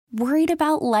Worried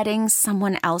about letting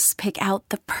someone else pick out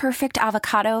the perfect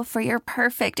avocado for your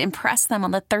perfect impress them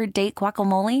on the third date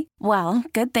guacamole? Well,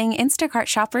 good thing Instacart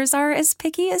shoppers are as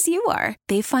picky as you are.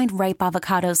 They find ripe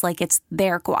avocados like it's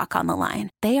their guac on the line.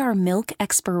 They are milk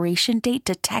expiration date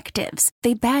detectives.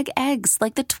 They bag eggs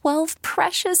like the 12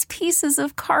 precious pieces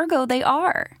of cargo they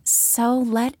are. So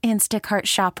let Instacart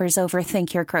shoppers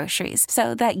overthink your groceries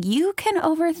so that you can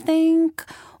overthink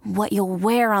what you'll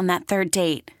wear on that third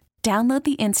date. Download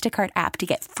the Instacart app to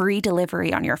get free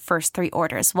delivery on your first 3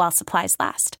 orders while supplies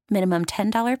last. Minimum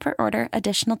 $10 per order.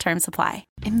 Additional terms apply.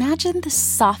 Imagine the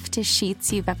softest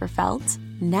sheets you've ever felt.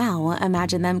 Now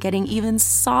imagine them getting even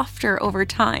softer over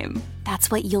time.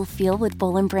 That's what you'll feel with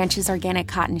Boll & Branch's organic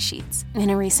cotton sheets. In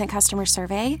a recent customer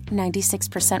survey,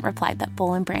 96% replied that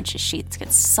Boll & Branch's sheets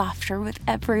get softer with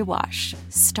every wash.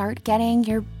 Start getting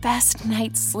your best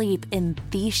night's sleep in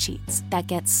these sheets that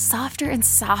get softer and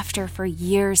softer for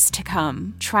years to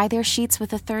come. Try their sheets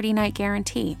with a 30-night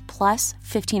guarantee, plus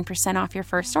 15% off your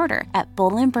first order at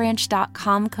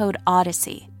bollandbranch.com code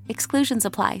Odyssey. Exclusions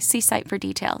apply. See site for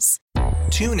details.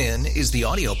 TuneIn is the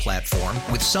audio platform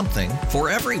with something for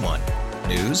everyone.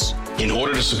 News. In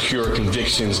order to secure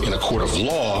convictions in a court of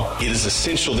law, it is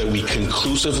essential that we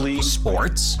conclusively.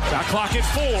 Sports. Shot clock at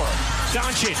 4.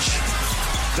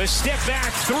 Doncic. The step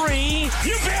back 3.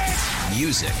 You bet.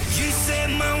 Music. You set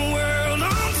my world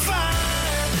on fire.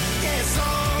 Yes,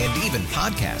 and even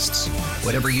podcasts.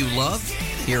 Whatever you love,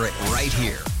 hear it right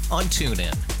here on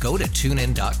TuneIn. Go to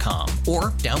TuneIn.com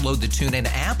or download the TuneIn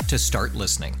app to start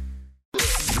listening.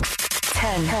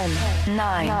 10,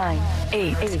 9,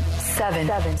 8,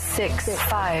 7, 6,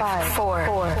 5,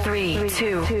 4, 3,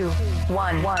 2,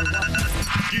 1.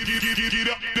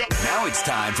 Now it's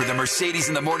time for the Mercedes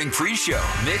in the Morning pre-show.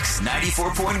 Mix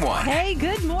 94.1. Hey,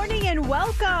 good morning and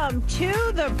welcome to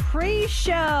the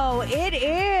pre-show. It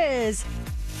is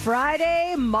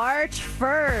Friday, March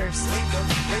 1st.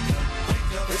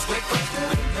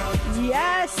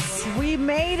 Yes, we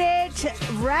made it.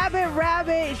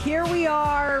 Rabbit, here we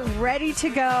are, ready to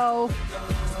go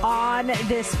on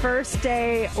this first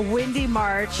day, windy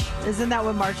March. Isn't that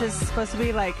what March is supposed to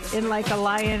be? Like, in like a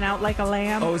lion, out like a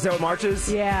lamb? Oh, is that what March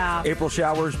is? Yeah. April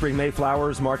showers bring May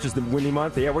flowers. March is the windy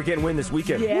month. Yeah, we're getting wind this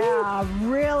weekend. Yeah,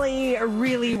 really,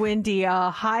 really windy.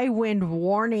 High wind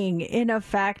warning in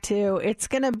effect, too. It's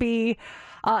going to be...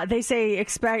 they say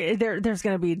expect there's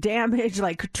going to be damage,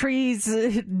 like trees,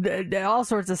 all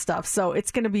sorts of stuff. So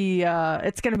it's going to be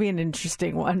an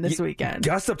interesting one this weekend.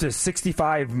 Gusts up to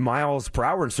 65 miles per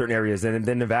hour in certain areas, and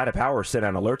then Nevada Power sent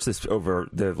out alerts.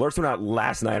 The alerts went out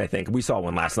last night. I think we saw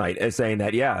one last night saying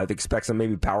that expect some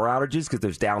maybe power outages because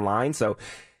there's down lines. So.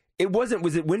 Was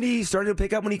it windy starting to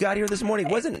pick up when you got here this morning?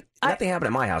 Nothing happened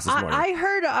at my house this morning. I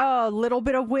heard a little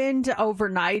bit of wind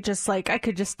overnight, just like I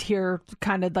could just hear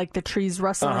kind of like the trees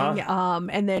rustling.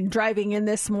 And then driving in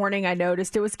this morning, I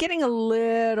noticed it was getting a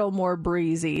little more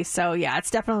breezy. So yeah,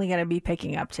 it's definitely going to be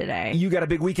picking up today. You got a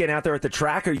big weekend out there at the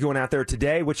track. Are you going out there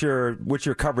today? What's your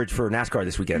coverage for NASCAR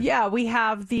this weekend? Yeah, we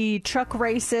have the truck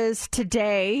races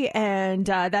today, and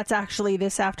that's actually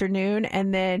this afternoon.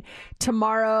 And then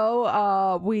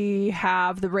tomorrow we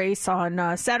have the race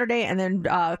on Saturday, and then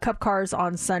Cup cars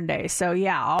on Sunday. So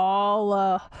yeah,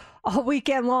 all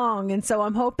weekend long. And so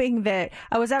I'm hoping that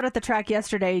I was out at the track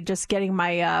yesterday just getting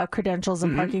my credentials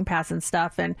and parking pass and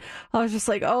stuff, and I was just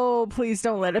like, oh, please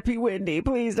don't let it be windy,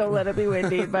 please don't let it be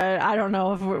windy. But I don't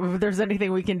know if there's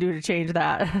anything we can do to change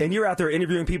that. And you're out there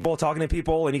interviewing people, talking to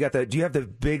people, and do you have the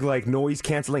big like noise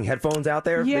canceling headphones out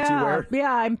there that you wear?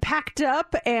 Yeah, I'm packed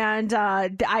up, and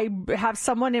I have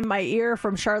someone in my ear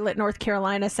from Charlotte, North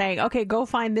Carolina saying, okay, go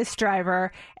find this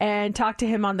driver and talk to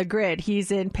him on the grid.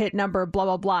 He's in pit number blah,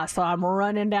 blah, blah. So I'm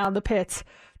running down the pits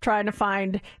trying to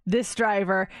find this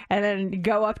driver and then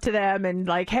go up to them and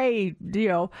like, hey,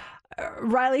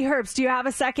 Riley Herbst, do you have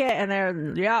a second? And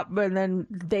they're, yeah. And then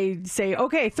they say,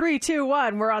 okay, 3, 2,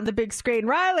 1. We're on the big screen.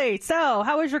 Riley, so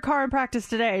how was your car in practice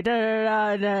today? Da, da,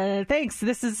 da, da. Thanks.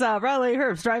 This is Riley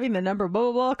Herbst driving the number blah,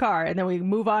 blah, blah car. And then we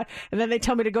move on. And then they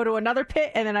tell me to go to another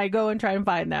pit. And then I go and try and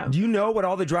find them. Do you know what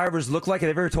all the drivers look like? Have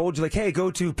they ever told you, like, hey, go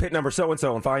to pit number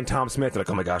so-and-so and find Tom Smith? They're like,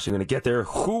 oh my gosh, I'm going to get there.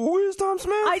 Who is Tom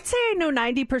Smith? I'd say I know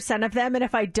 90% of them. And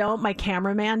if I don't, my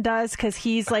cameraman does, because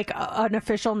he's like an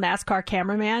official NASCAR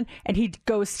cameraman. and he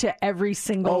goes to every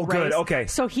single race. Good. Okay.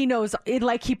 So he knows,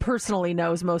 like he personally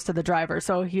knows most of the drivers.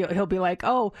 So he'll be like,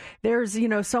 oh, there's,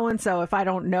 so and so. If I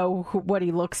don't know what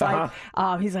he looks like,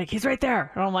 he's like, he's right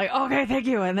there, and I'm like, okay, thank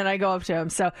you. And then I go up to him.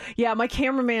 So yeah, my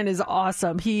cameraman is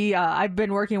awesome. I've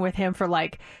been working with him for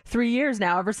like 3 years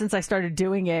now, ever since I started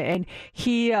doing it, and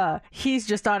he's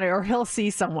just on it, or he'll see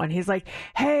someone. He's like,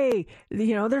 hey,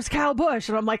 there's Kyle Busch,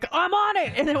 and I'm like, I'm on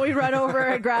it, and then we run over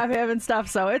and grab him and stuff.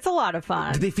 So it's a lot of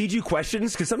fun. Do they feed you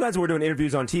questions? Because sometimes we're doing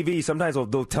interviews on TV. Sometimes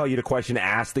they'll tell you the question,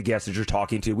 ask the guest that you're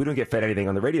talking to. We don't get fed anything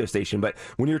on the radio station, but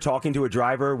when you're talking to a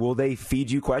driver, will they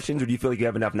feed you questions, or do you feel like you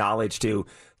have enough knowledge to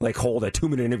like hold a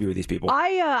 2-minute interview with these people?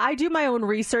 I do my own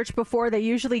research before. They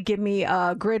usually give me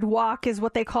a grid walk, is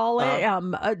what they call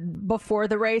it, before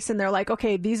the race, and they're like,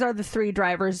 okay, these are the 3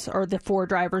 drivers or the 4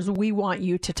 drivers we want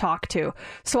you to talk to.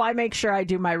 So I make sure I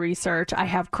do my research. I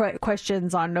have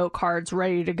questions on note cards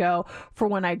ready to go for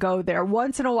when I go there.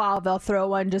 Once in a while, they'll throw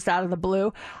one just out of the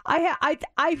blue.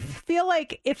 I feel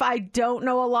like if I don't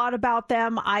know a lot about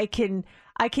them, I can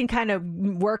kind of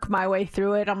work my way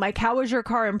through it. I'm like, how was your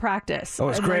car in practice? Oh,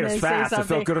 it's great. It's fast. It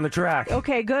felt good on the track.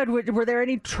 Okay, good. Were there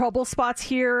any trouble spots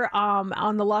here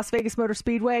on the Las Vegas Motor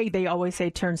Speedway? They always say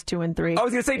turns 2 and 3. I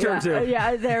was going to say turn 2.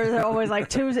 Yeah, they're always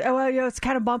like, it's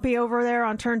kind of bumpy over there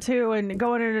on turn 2 and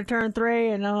going into turn 3.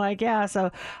 And I'm like, yeah. So,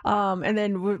 and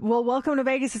then, welcome to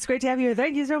Vegas. It's great to have you.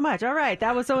 Thank you so much. All right.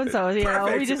 That was so-and-so. We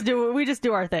just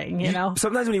do our thing,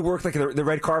 Sometimes when you work like the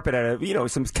red carpet at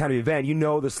some kind of event,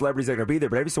 the celebrities that are going to be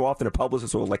there. But every so often a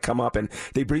publicist will like come up and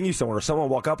they bring you someone, or someone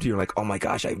will walk up to you and like, oh my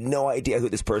gosh, I have no idea who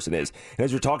this person is. And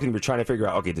as you're talking to them, you're trying to figure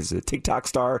out, okay, this is a TikTok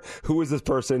star. Who is this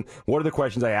person? What are the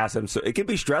questions I ask them? So it can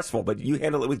be stressful, but you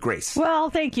handle it with grace. Well,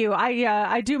 thank you.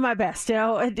 I do my best.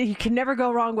 You can never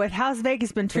go wrong with, how's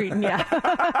Vegas been treating you?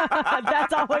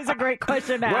 That's always a great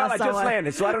question to ask someone. I just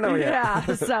landed, so I don't know yet.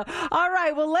 Yeah. So, all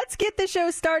right. Well, let's get the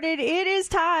show started. It is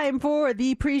time for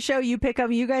the pre-show You Pick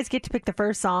 'em. You guys get to pick the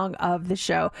first song of the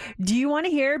show. Do you want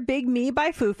to hear Big Me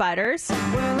by Foo Fighters?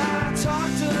 Well, I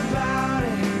talked about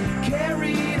it,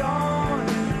 carried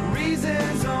on,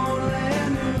 reasons only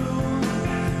knew,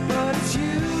 but it's you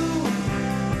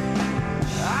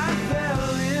I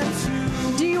fell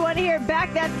into. Do you want to hear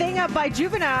Back That Thing Up by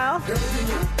Juvenile? Girl, you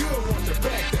look good, want to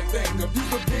back that thing up. You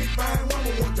a big fine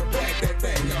woman, want to back that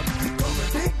thing up. Call me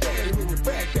Big Daddy when you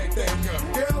back that thing up.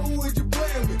 Girl, who would you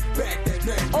play with? Back that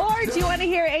thing up. Or do you want to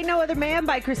hear Ain't No Other Man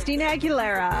by Christina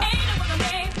Aguilera?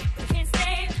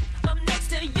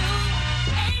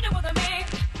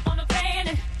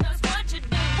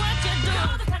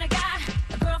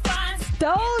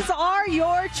 Those are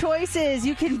your choices.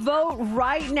 You can vote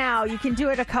right now. You can do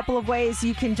it a couple of ways.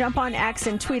 You can jump on X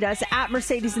and tweet us at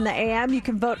Mercedes in the AM. You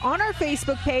can vote on our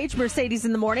Facebook page, Mercedes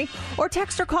in the Morning, or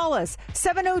text or call us,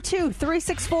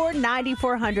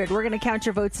 702-364-9400. We're going to count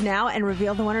your votes now and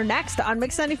reveal the winner next on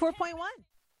Mix 94.1.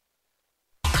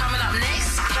 Coming up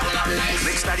next.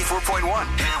 Mix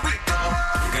 94.1. Here we go.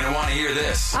 You're going to want to hear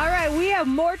this. All right, we have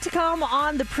more to come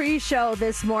on the pre-show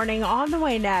this morning. On the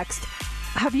way next,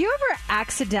 have you ever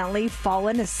accidentally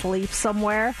fallen asleep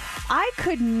somewhere? I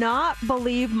could not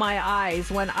believe my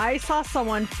eyes when I saw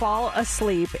someone fall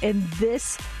asleep in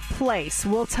this place.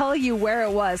 We'll tell you where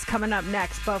it was coming up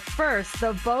next. But first,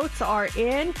 the votes are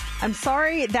in. I'm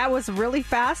sorry, that was really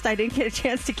fast. I didn't get a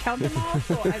chance to count them all,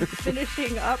 so I'm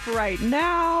finishing up right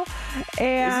now.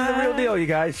 And this is the real deal, you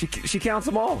guys. She counts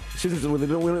them all. We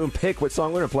don't even pick what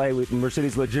song we're going to play.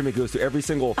 Mercedes legitimate goes to every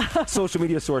single social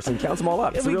media source and counts them all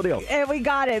up. It's the real deal. And we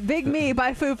got it. Big Me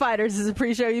by Foo Fighters is a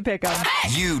pre-show You Pick 'em.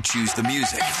 You choose the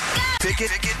music. Pick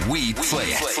it, we play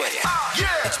it.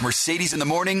 It's Mercedes in the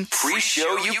Morning,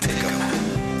 pre-show You Pick 'em.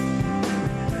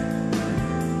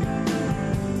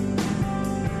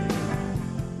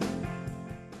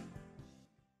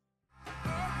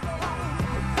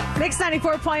 Mix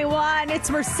 94.1, it's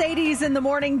Mercedes in the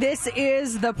Morning. This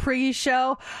is the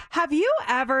pre-show. Have you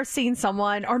ever seen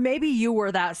someone, or maybe you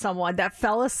were that someone, that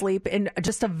fell asleep in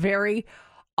just a very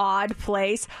odd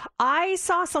place? I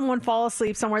saw someone fall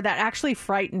asleep somewhere that actually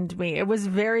frightened me. It was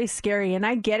very scary, and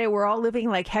I get it. We're all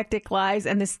living like hectic lives,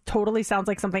 and this totally sounds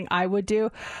like something I would do,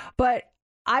 but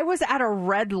I was at a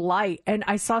red light, and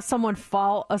I saw someone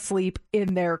fall asleep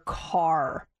in their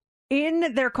car.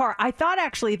 I thought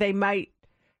actually they might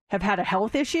have had a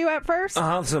health issue at first.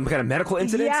 Some kind of medical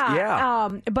incident? Yeah.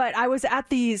 But I was at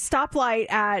the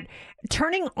stoplight at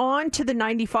turning on to the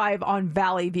 95 on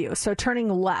Valley View, so turning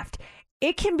left.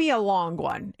 It can be a long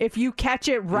one. If you catch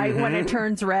it right when it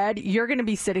turns red, you're going to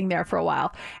be sitting there for a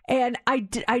while. And I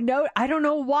don't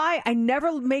know why. I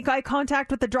never make eye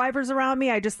contact with the drivers around me.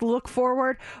 I just look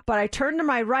forward. But I turn to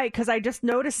my right because I just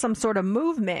noticed some sort of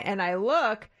movement. And I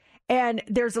look, And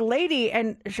there's a lady,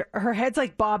 and her head's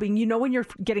like bobbing. You know when you're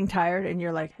getting tired and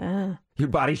you're like, Your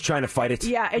body's trying to fight it.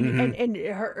 Yeah,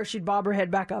 and she'd bob her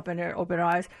head back up and open her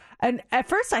eyes. And at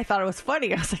first I thought it was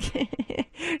funny. I was like,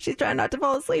 she's trying not to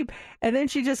fall asleep. And then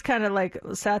she just kind of like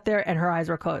sat there and her eyes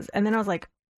were closed. And then I was like,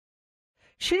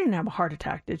 she didn't have a heart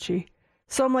attack, did she?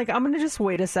 So I'm like, I'm going to just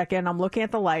wait a second. I'm looking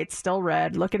at the light, still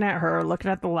red, looking at her,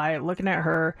 looking at the light, looking at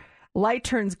her. Light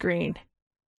turns green.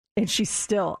 And she's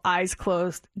still eyes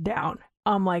closed down.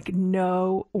 I'm like,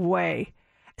 no way.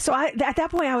 So at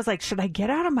that point, I was like, should I get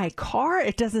out of my car?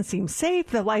 It doesn't seem safe.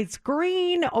 The light's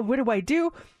green. Oh, what do I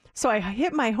do? So I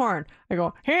hit my horn. I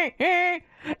go, hey, hey.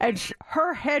 And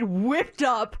her head whipped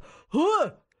up.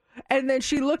 Huh. And then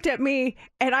she looked at me,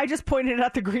 and I just pointed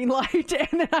at the green light.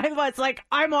 And then I was like,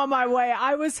 I'm on my way.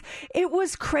 It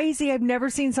was crazy. I've never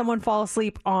seen someone fall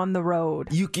asleep on the road.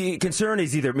 Concern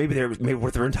is either maybe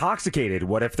they're intoxicated.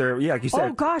 What if they're, like you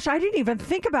said. Oh, gosh, I didn't even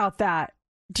think about that.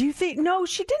 Do you think? No,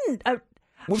 she didn't.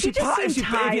 Well, if she pops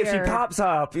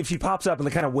up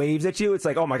and kind of waves at you, it's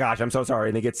like, oh my gosh, I'm so sorry,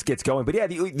 and it gets going. But yeah,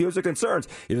 those are concerns.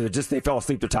 Either they fell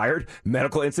asleep, they're tired,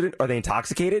 medical incident, are they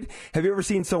intoxicated? Have you ever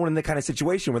seen someone in the kind of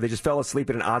situation where they just fell asleep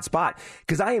at an odd spot?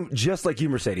 Because I am just like you,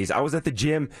 Mercedes. I was at the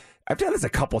gym. I've done this a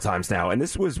couple times now, and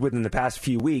this was within the past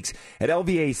few weeks at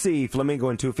LVAC, Flamingo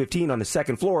and 215 on the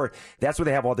second floor. That's where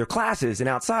they have all their classes, and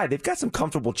outside they've got some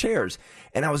comfortable chairs.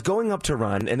 And I was going up to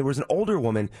run, and there was an older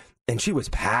woman, and she was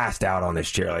passed out on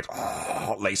this chair,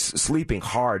 like sleeping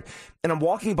hard. And I'm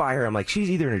walking by her, I'm like, she's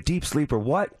either in a deep sleep or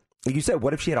what? Like you said,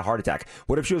 what if she had a heart attack?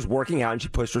 What if she was working out and she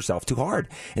pushed herself too hard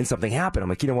and something happened? I'm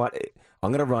like, you know what?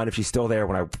 I'm going to run. If she's still there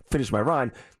when I finish my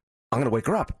run, I'm going to wake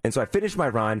her up. And so I finished my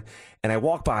run, and I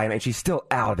walk by, and she's still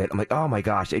out of it. I'm like, oh, my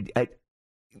gosh.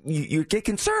 You get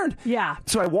concerned. Yeah.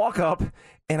 So I walk up,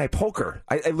 and I poke her.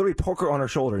 I literally poke her on her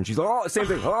shoulder, and she's like, oh, same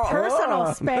thing. Oh,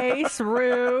 personal space,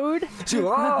 rude. She's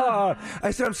like, oh.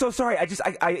 I said, I'm so sorry.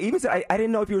 I even said, I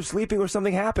didn't know if you were sleeping or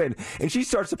something happened. And she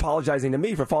starts apologizing to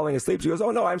me for falling asleep. She goes,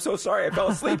 oh, no, I'm so sorry. I fell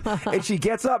asleep. And she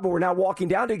gets up, and we're now walking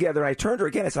down together. And I turned to her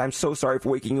again. I said, I'm so sorry for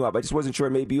waking you up. I just wasn't sure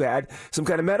maybe you had some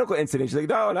kind of medical incident. She's like,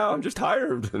 no, I'm just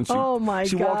tired. And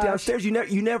she walked downstairs.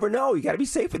 You never know. You got to be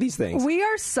safe with these things. We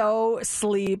are so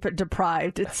sleep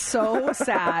deprived. It's so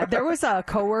sad. There was a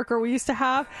coworker we used to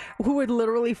have who would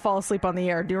literally fall asleep on the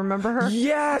air. Do you remember her?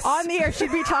 Yes. On the air,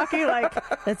 she'd be talking like,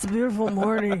 "It's a beautiful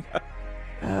morning."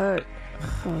 Flip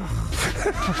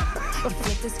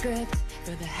the script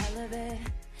for the hell of it.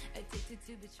 Addicted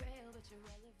to betrayal, but you're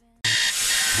relevant.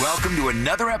 Welcome to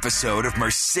another episode of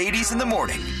Mercedes in the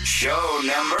Morning, show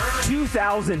number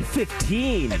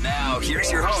 2015. And now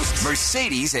here's your host,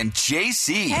 Mercedes and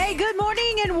JC. Hey, good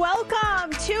morning and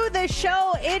welcome to the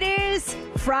show. It is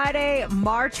Friday,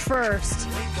 March 1st.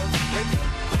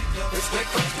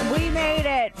 We made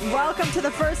it. Welcome to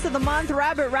the first of the month.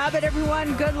 Rabbit,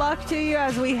 everyone. Good luck to you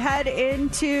as we head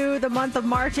into the month of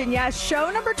March. And yes,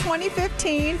 show number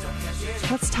 2015.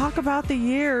 Let's talk about the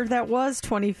year that was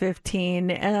 2015.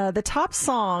 The top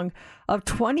song of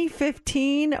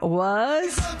 2015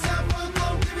 was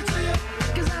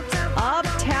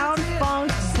Uptown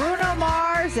Funk, Bruno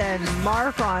Mars, and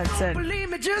Mark Ronson. Believe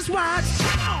me, just watch.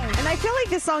 And I feel like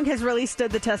this song has really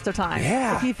stood the test of time.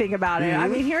 Yeah. If you think about it. I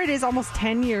mean, here it is almost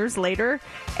 10 years later,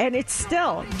 and it's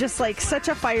still just like such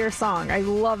a fire song. I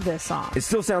love this song. It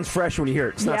still sounds fresh when you hear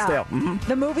it. It's not stale. Mm-hmm.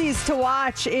 The movies to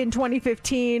watch in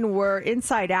 2015 were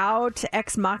Inside Out,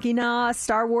 Ex Machina,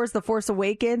 Star Wars The Force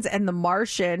Awakens, and The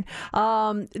Martian.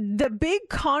 The big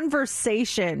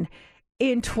conversation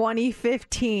in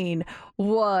 2015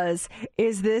 was,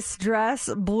 is this dress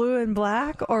blue and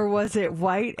black or was it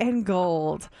white and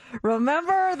gold?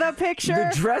 Remember the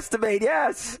picture? The dress debate,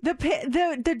 yes.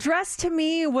 The dress to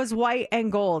me was white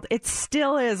and gold. It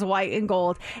still is white and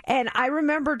gold. And I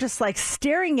remember just like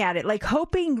staring at it, like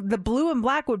hoping the blue and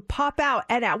black would pop out.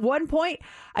 And at one point,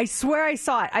 I swear I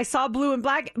saw it. I saw blue and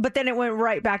black, but then it went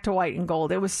right back to white and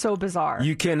gold. It was so bizarre.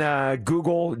 You can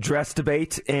Google dress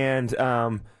debate and...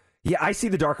 yeah, I see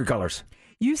the darker colors.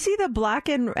 You see the black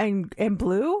and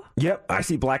blue? Yep, I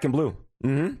see black and blue.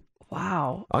 Mm-hmm.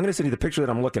 Wow. I'm going to send you the picture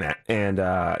that I'm looking at. And,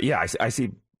 yeah, I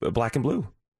see black and blue.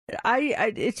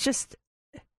 It's just,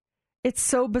 it's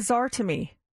so bizarre to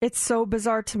me. It's so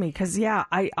bizarre to me because, yeah,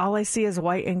 all I see is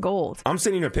white and gold. I'm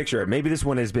sending you a picture. Maybe this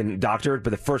one has been doctored, but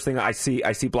the first thing I see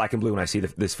black and blue when I see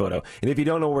this photo. And if you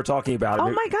don't know what we're talking about... Oh,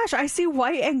 my gosh, I see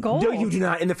white and gold. No, you do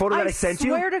not. In the photo that I sent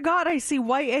you... I swear to God, I see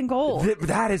white and gold.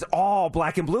 That is all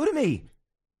black and blue to me.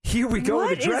 Here we go with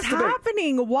the dress What is debate.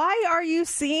 happening? Why are you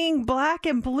seeing black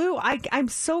and blue? I'm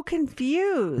so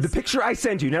confused. The picture I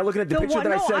sent you. Now looking at the picture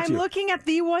that I sent you. I'm looking at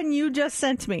the one you just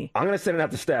sent me. I'm going to send it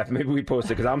out to Steph. Maybe we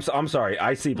post it because I'm sorry.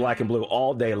 I see black and blue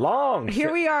all day long.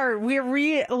 Here we are. We're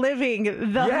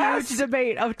reliving the huge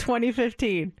debate of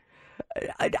 2015.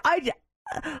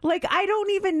 I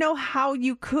don't even know how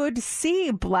you could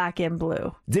see black and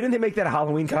blue. Didn't they make that a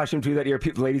Halloween costume too that year?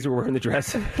 The ladies were wearing the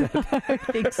dress. I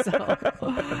think so.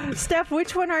 Steph,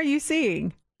 which one are you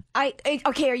seeing?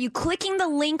 Okay, are you clicking the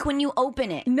link when you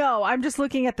open it? No, I'm just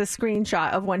looking at the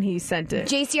screenshot of when he sent it.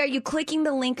 JC, are you clicking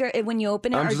the link when you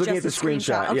open it? I'm or just looking at the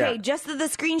screenshot. Okay, yeah. just the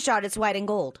screenshot, it's white and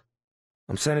gold.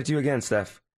 I'm sending it to you again,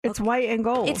 Steph. It's white and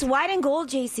gold. It's white and gold,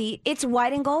 JC. It's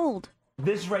white and gold.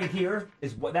 This right here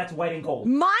that's white and gold.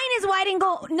 Mine is white and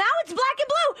gold. Now it's black and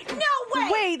blue. No way.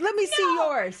 Wait, let me see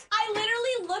yours. I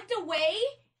literally looked away.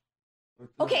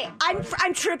 Okay,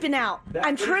 I'm tripping out.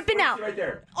 I'm tripping out. Right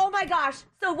there. Oh my gosh.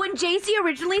 So when JC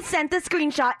originally sent the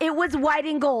screenshot, it was white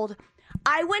and gold.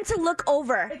 I went to look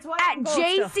over at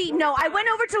JC. No, I went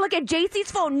over to look at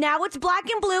JC's phone. Now it's black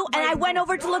and blue. And I went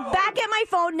over to look back at my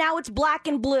phone. Now it's black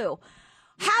and blue.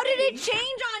 How did it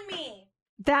change on me?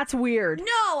 That's weird.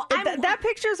 No, that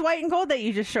picture is white and gold that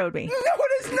you just showed me. No,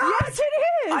 it is not. Yes, it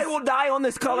is. I will die on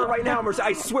this color right now, Mercy.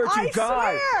 I swear to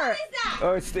God. Swear. What is that?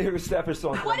 Oh, here's Steph is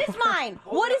still. What is mine?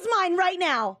 What is mine right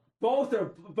now? Both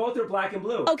are black and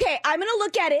blue. Okay, I'm going to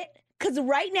look at it because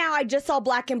right now I just saw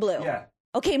black and blue. Yeah.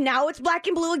 Okay, now it's black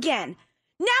and blue again.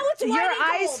 Now it's white Your and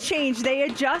gold. eyes changed. They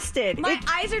adjusted. My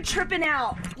eyes are tripping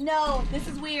out. No, this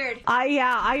is weird.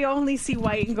 I only see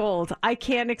white and gold. I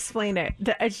can't explain it.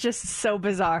 It's just so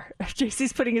bizarre.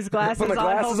 JC's putting his glasses,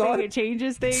 hoping it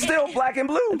changes things. Still black and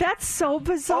blue. That's so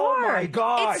bizarre. Oh my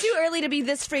gosh. It's too early to be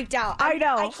this freaked out. I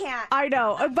know. I can't. I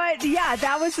know. But yeah,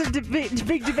 that was a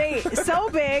big debate.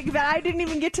 So big that I didn't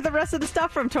even get to the rest of the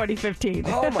stuff from 2015.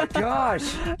 Oh my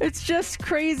gosh. It's just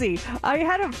crazy. I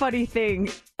had a funny thing.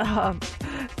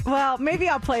 Well, maybe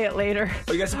I'll play it later.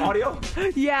 Oh, you got some audio?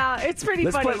 Yeah, it's pretty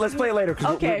funny. Let's play it later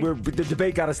because the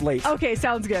debate got us late. Okay,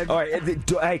 sounds good. All right,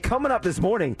 hey, coming up this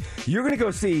morning, you're going to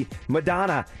go see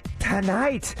Madonna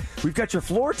tonight. We've got your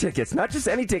floor tickets, not just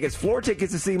any tickets, floor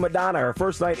tickets to see Madonna, her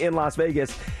first night in Las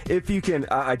Vegas. If you can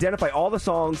identify all the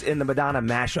songs in the Madonna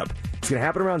mashup. It's going to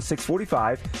happen around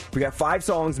 6:45. We got 5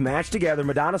 songs matched together,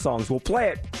 Madonna songs. We'll play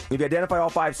it. If you identify all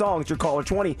 5 songs, you're caller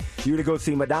 20. You're going to go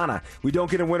see Madonna. We don't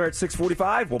get a winner at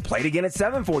 6:45. We'll play it again at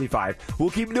 7:45. We'll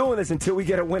keep doing this until we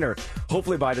get a winner.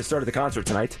 Hopefully by the start of the concert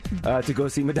tonight to go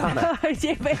see Madonna.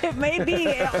 It may be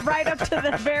right up to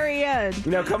the very end.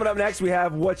 Now, coming up next, we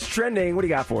have What's Trending. What do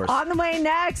you got for us? On the way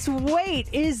next, wait,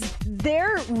 is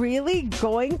there really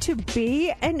going to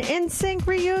be an NSYNC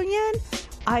reunion?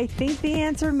 I think the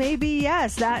answer may be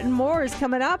yes. That and more is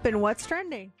coming up in What's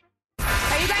Trending.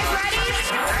 Are you guys ready?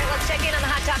 All right, let's check in on the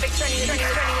hot topics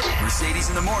trending. Mercedes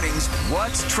in the mornings.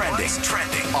 What's trending?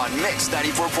 On Mix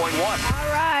 94.1.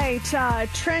 All right,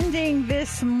 trending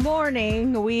this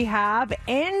morning, we have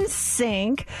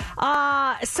NSYNC.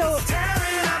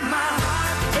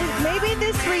 Maybe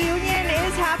this reunion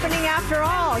is happening after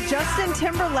all. Justin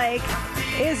Timberlake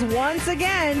is once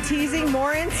again teasing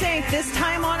more NSYNC, this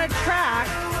time on a track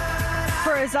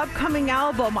for his upcoming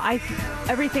album,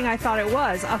 Everything I Thought It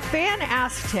Was. A fan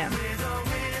asked him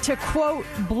to, quote,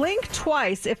 blink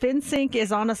twice if NSYNC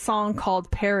is on a song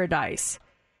called Paradise.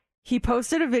 He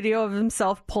posted a video of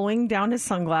himself pulling down his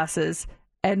sunglasses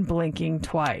and blinking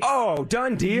twice. Oh,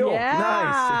 done deal. Yeah.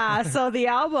 Nice. So the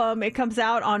album, it comes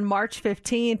out on March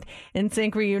 15th.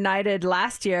 NSYNC reunited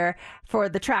last year for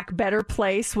the track Better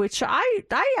Place, which I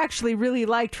actually really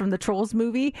liked from the Trolls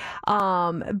movie.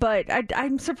 But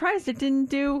I'm surprised it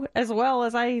didn't do as well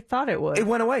as I thought it would. It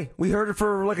went away. We heard it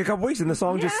for like a couple weeks, and the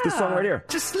song this song right here.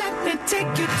 Just let me take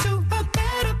you to a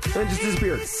better place. And it just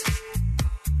disappeared.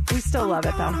 We still love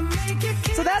it, though.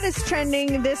 So that is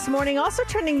trending this morning. Also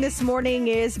trending this morning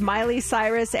is Miley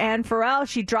Cyrus and Pharrell.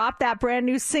 She dropped that brand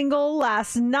new single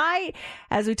last night.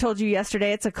 As we told you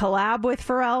yesterday, it's a collab with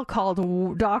Pharrell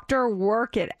called Doctor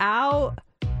Work It Out.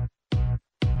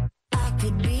 I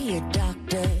could be a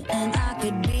doctor and I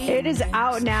could be It is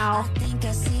out now.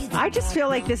 I just feel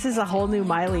like this is a whole new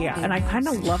Miley, and I'm kind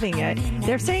of loving it.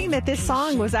 They're saying that this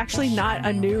song was actually not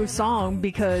a new song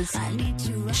because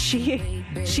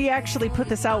she actually put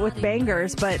this out with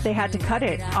bangers, but they had to cut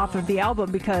it off of the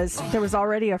album because there was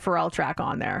already a Pharrell track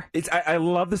on there. I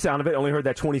love the sound of it. I only heard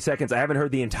that 20 seconds. I haven't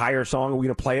heard the entire song. Are we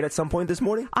going to play it at some point this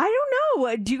morning? I don't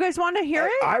know. Do you guys want to hear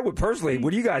it? I would personally.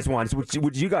 What do you guys want? What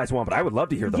do you guys want? But I would love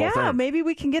to hear the whole thing. Yeah, maybe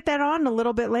we can get that on a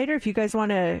little bit later if you guys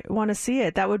want to see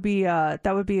it. That would be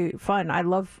fun. I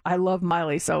love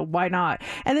Miley, so why not?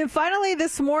 And then finally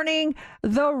this morning,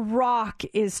 The Rock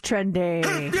is trending.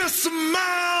 If you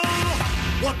smell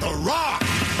what The Rock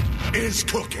is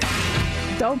cooking.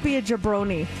 Don't be a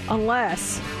jabroni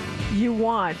unless you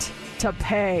want to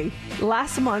pay.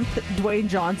 Last month, Dwayne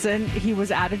Johnson, he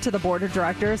was added to the board of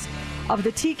directors of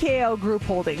the TKO Group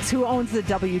Holdings, who owns the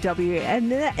WWE.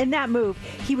 And in that move,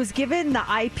 he was given the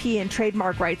IP and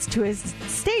trademark rights to his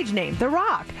stage name, The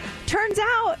Rock. Turns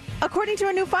out, according to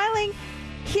a new filing,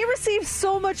 he received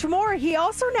so much more. He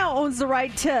also now owns the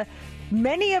right to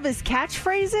many of his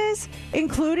catchphrases,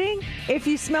 including "If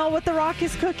you smell what The Rock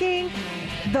is cooking,"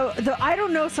 the I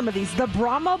don't know some of these. The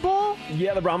Brahma Bull.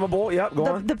 Yeah, the Brahma Bull. Yep, go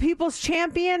on. The People's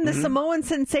Champion, the Samoan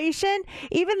Sensation,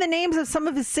 even the names of some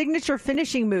of his signature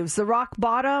finishing moves, the Rock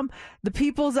Bottom, the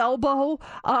People's Elbow.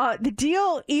 The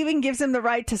deal even gives him the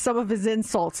right to some of his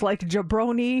insults, like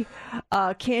jabroni,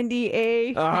 Candy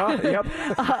A, Yep.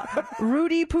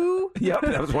 Rudy Poo. Yep,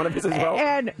 that was one of his as well.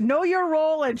 And know your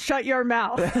role and shut your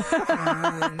mouth.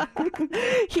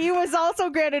 He was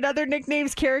also granted other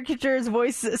nicknames, caricatures,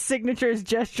 voice signatures,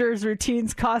 gestures,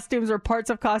 routines, costumes, or parts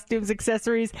of costumes,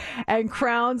 accessories, and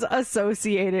crowns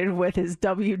associated with his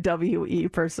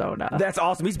WWE persona. That's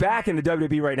awesome. He's back in the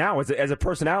WWE right now as a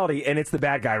personality, and it's the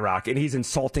bad guy Rock, and he's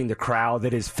insulting the crowd.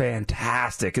 That is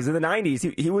fantastic. Because in the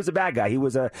 90s, he was a bad guy. He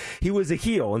was a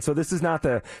heel, and so this is not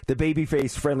the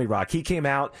babyface friendly Rock. He came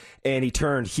out and he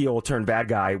turned heel, turned bad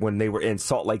guy when they were in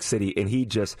Salt Lake City, and he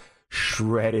just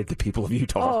shredded the people of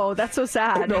Utah. Oh, that's so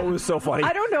sad. No, it was so funny.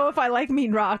 I don't know if I like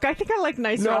Mean Rock. I think I like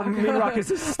Nice Rock. No, Mean Rock is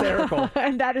hysterical.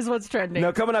 And that is what's trending.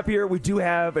 Now, coming up here, we do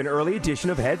have an early edition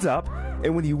of Heads Up.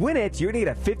 And when you win it, you're going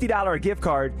to get a $50 gift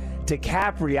card to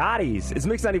Capriati's. It's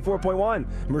Mix 94.1,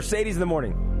 Mercedes in the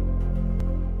Morning.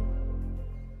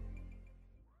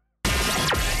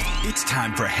 It's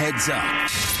time for Heads Up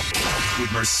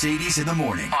with Mercedes in the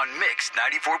Morning on Mix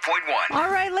 94.1.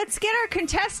 All right, let's get our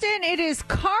contestant. It is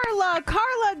Carla.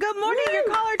 Carla, good morning. You're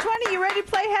caller 20. You ready to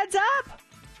play Heads Up?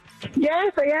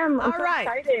 Yes, I am. I'm so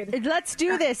excited. Let's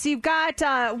do this. You've got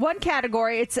one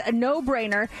category. It's a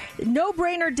no-brainer.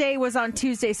 No-brainer day was on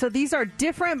Tuesday, so these are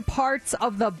different parts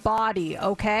of the body,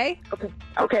 okay?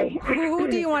 Okay. Who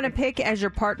do you want to pick as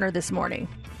your partner this morning?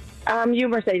 You,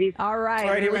 Mercedes. All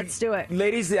right, let's do it.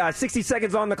 Ladies, 60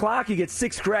 seconds on the clock. You get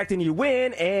 6 correct and you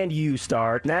win, and you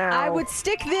start now. I would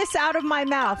stick this out of my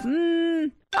mouth.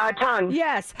 Tongue.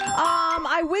 Yes.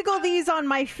 I wiggle these on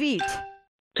my feet.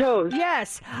 Toes.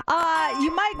 Yes.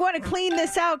 You might want to clean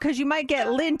this out because you might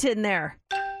get lint in there.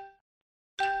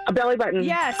 A belly button.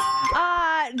 Yes.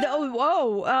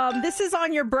 This is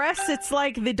on your breasts. It's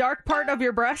like the dark part of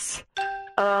your breasts.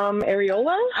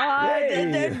 Areola?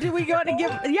 Do we want to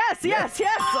give... Yes.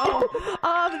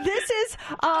 Oh. This is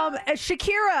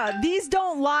Shakira. These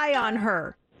don't lie on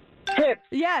her. Hips.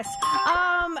 Yes.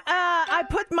 I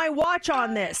put my watch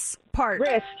on this part.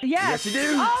 Wrist. Yes. Yes, you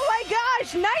do. Oh, my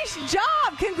gosh. Nice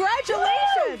job.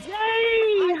 Congratulations. Yay.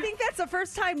 I think that's the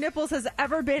first time Nipples has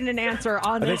ever been an answer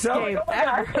on this game.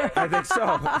 Ever. I think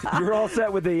so. You're all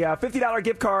set with the $50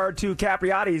 gift card to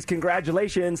Capriati's.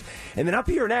 Congratulations. And then up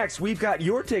here next, we've got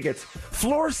your tickets.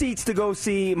 Floor seats to go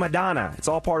see Madonna. It's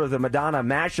all part of the Madonna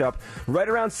mashup. Right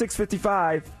around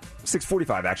 6:45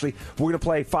 actually. We're going to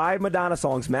play 5 Madonna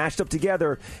songs mashed up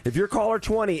together. If you're caller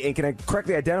 20 and can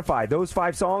correctly identify those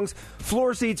 5 songs,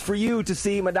 floor seats for you to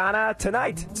see Madonna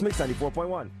tonight. It's Mix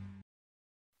 94.1.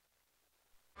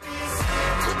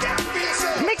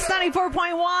 Mix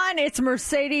 94.1, it's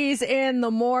Mercedes in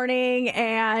the morning,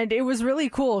 and it was really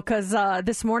cool because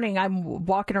this morning I'm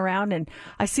walking around and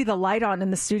I see the light on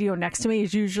in the studio next to me.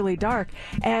 It's usually dark,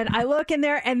 and I look in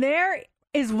there, and there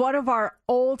is one of our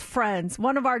old friends,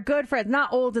 one of our good friends,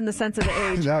 not old in the sense of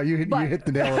the age. No, you hit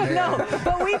the nail on the head. No,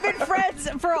 but we've been friends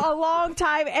for a long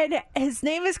time, and his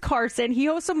name is Karson. He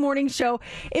hosts a morning show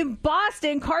in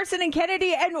Boston, Karson and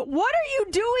Kennedy. And what are you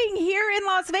doing here in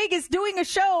Las Vegas, doing a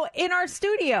show in our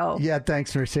studio? Yeah,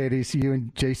 thanks, Mercedes. You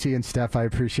and JC and Steph, I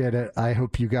appreciate it. I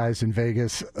hope you guys in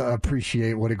Vegas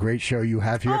appreciate what a great show you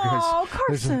have here. Oh,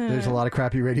 Karson. There's a lot of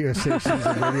crappy radio stations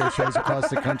and radio shows across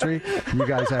the country. You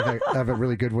guys have a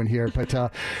really good one here. But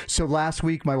so last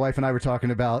week, my wife and I were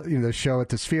talking about the show at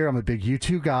the Sphere. I'm a big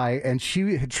U2 guy, and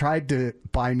she had tried to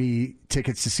buy me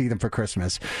tickets to see them for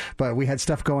Christmas, but we had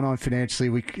stuff going on financially.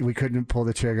 We couldn't pull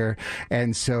the trigger,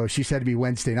 and so she said to me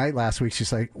Wednesday night last week,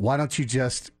 she's like, "Why don't you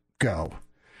just go?"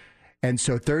 And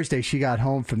so Thursday, she got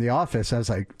home from the office. I was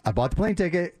like, "I bought the plane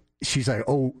ticket. she's like,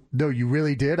 oh, no, you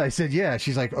really did? I said, yeah.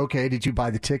 She's like, okay, did you buy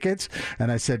the tickets?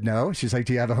 And I said, no. She's like,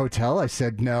 do you have a hotel? I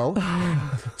said, no.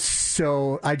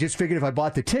 So I just figured if I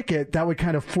bought the ticket, that would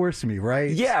kind of force me, right?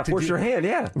 Yeah, force your hand,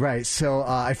 yeah. Right. So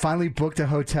I finally booked a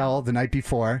hotel the night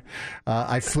before.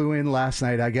 I flew in last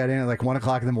night. I got in at like 1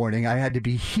 o'clock in the morning. I had to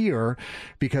be here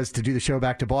because to do the show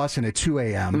back to Boston at 2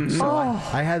 a.m. Mm-hmm. So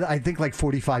I had, I think, like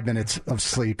 45 minutes of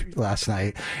sleep last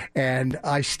night. And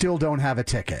I still don't have a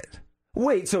ticket.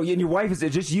 Wait, so and your wife, is it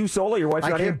just you solo? Your wife's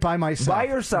I not came here? by myself. By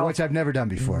yourself? Which I've never done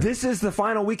before. This is the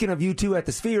final weekend of U2 at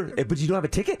the Sphere, but you don't have a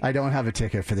ticket? I don't have a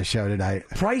ticket for the show tonight.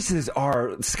 Prices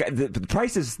are, the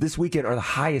prices this weekend are the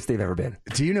highest they've ever been.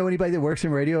 Do you know anybody that works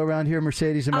in radio around here,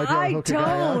 Mercedes? And I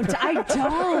don't.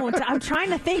 I'm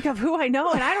trying to think of who I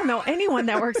know, and I don't know anyone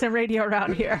that works in radio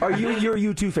around here. You're a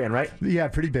U2 fan, right? Yeah,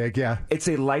 pretty big, yeah. It's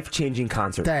a life-changing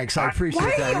concert. Thanks, I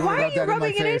appreciate that. Why are you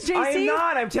rubbing it in, JC? I'm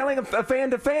not. I'm telling a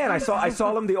fan to fan. I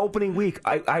saw them the opening week.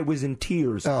 I was in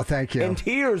tears. Oh, thank you. In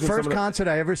tears. First concert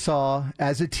I ever saw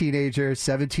as a teenager,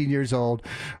 17 years old,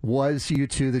 was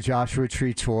U2, the Joshua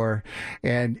Tree Tour,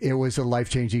 and it was a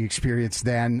life-changing experience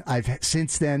then. I've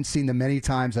since then seen them many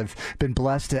times. I've been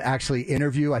blessed to actually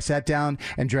interview. I sat down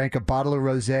and drank a bottle of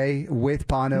rosé with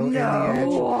Bono in the Edge.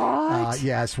 What?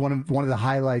 Yes, one of the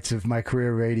highlights of my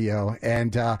career radio.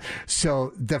 And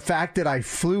so the fact that I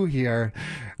flew here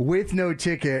with no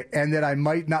ticket and that I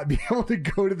might not be able to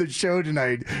go to the show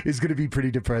tonight is going to be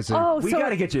pretty depressing. We got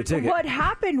to get you a ticket. What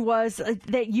happened was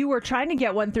that you were trying to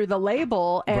get one through the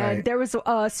label, and there was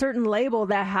a certain label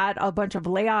that had a bunch of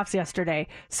layoffs yesterday.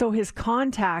 So his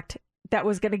contact that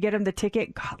was going to get him the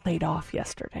ticket got laid off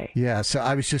yesterday. Yeah, so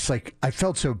I was just like, I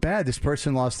felt so bad. This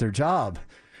person lost their job.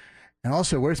 And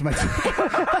also, where's my ticket?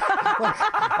 It's like,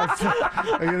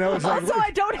 also,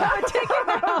 I don't have a ticket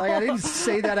now. Like, I didn't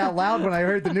say that out loud when I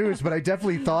heard the news, but I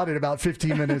definitely thought it about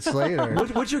 15 minutes later.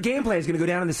 What's your game plan? Is going to go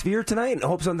down in the Sphere tonight and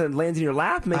hope something lands in your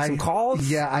lap, make some calls?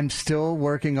 Yeah, I'm still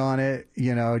working on it.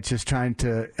 Just trying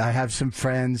to. I have some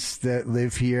friends that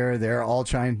live here. They're all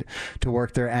trying to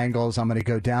work their angles. I'm going to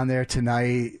go down there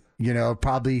tonight.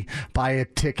 Probably buy a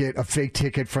fake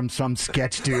ticket from some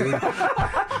sketch dude.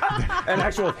 An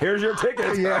actual, here's your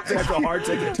ticket. Yeah. That's a hard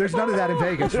ticket. There's none of that in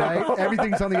Vegas, right?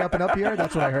 Everything's on the up and up here.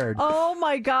 That's what I heard. Oh,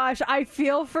 my gosh. I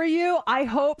feel for you. I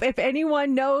hope if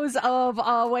anyone knows of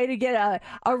a way to get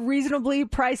a reasonably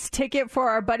priced ticket for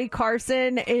our buddy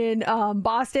Karson in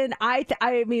Boston, I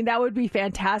mean, that would be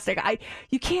fantastic.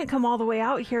 You can't come all the way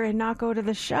out here and not go to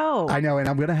the show. I know, and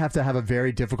I'm going to have a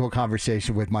very difficult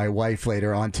conversation with my wife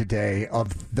later on today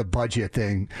of the budget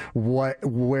thing.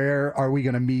 Where are we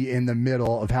going to meet in the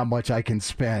middle of how much I can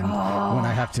spend when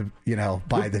I have to,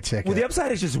 buy the ticket? Well, the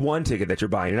upside is just one ticket that you're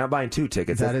buying. You're not buying two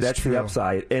tickets. That's true. The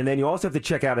upside. And then you also have to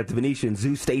check out at the Venetian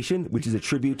Zoo Station, which is a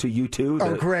tribute to U2.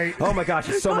 Oh, great. Oh, my gosh,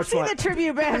 it's so much fun. See the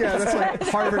tribute band. Yeah, that's like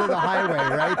Harvard of the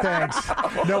highway, right?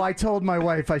 Thanks. No, I told my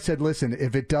wife, I said, listen,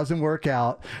 if it doesn't work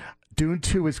out, Dune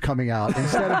 2 is coming out.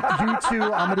 Instead of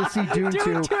U2, I'm going to see Dune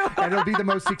 2, and it'll be the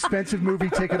most expensive movie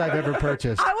ticket I've ever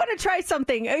purchased. I want to try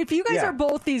something. If you guys are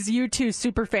both these U2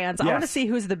 super fans, I want to see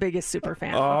who's the biggest super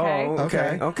fan.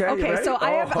 Okay. So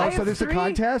I have so there's a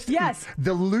contest? Yes.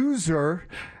 The loser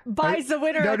buys the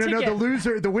winner a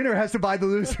ticket. The winner has to buy the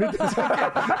loser the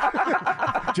ticket.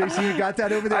 JC, you got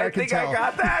that over there? I can tell. I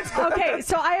got that. Okay,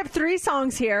 so I have 3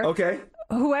 songs here. Okay.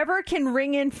 Whoever can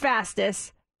ring in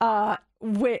fastest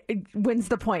wins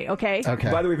the point, okay?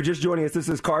 By the way, for just joining us, this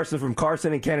is Karson from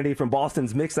Karson and Kennedy from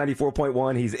Boston's Mix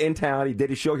 94.1. He's in town. He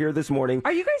did his show here this morning.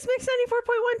 Are you guys Mix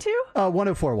 94.1 too?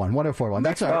 104.1. 104.1.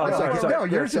 That's all right. No,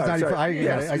 yours is 94.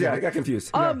 I got confused.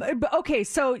 Okay,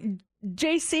 so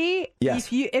JC,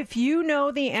 if you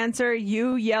know the answer,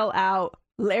 you yell out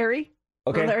Larry.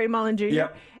 Okay. Larry Mullen Jr.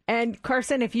 Yep. And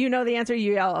Karson, if you know the answer,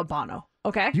 you yell Bono.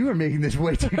 Okay. You are making this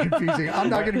way too confusing. I'm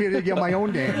not going to be able to get my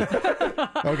own name.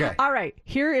 Okay. All right.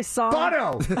 Here is song.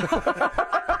 Bono!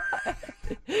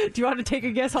 Do you want to take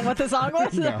a guess on what the song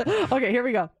was? No. Okay, here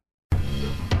we go.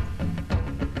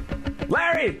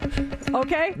 Larry!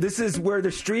 Okay. This is Where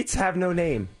the Streets Have No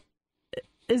Name.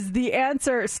 Is the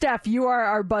answer, Steph, you are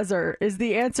our buzzer. Is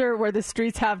the answer Where the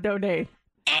Streets Have No Name?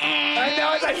 I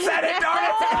know, as I said it, darn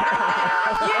it!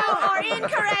 You are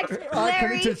incorrect,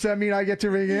 Larry. Does that mean I get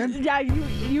to ring in? Yeah,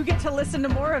 you get to listen to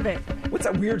more of it. What's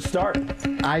that weird start?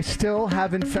 I still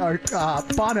haven't found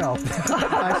Bono.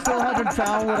 I still haven't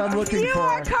found what I'm looking for. You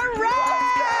are correct!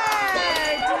 Yes!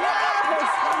 Wait,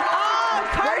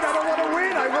 I don't want to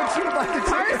win. I want you to buy the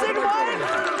ticket. Karson 1,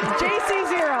 JC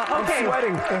 0. Okay. I'm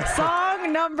sweating.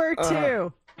 Song number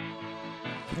 2.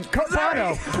 Bono.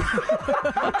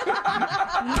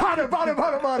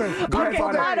 Bono. Okay,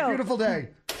 Bono. Beautiful day.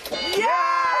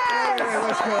 Yeah!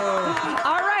 Let's go.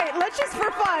 All right, let's just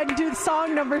for fun do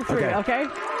song number 3, okay?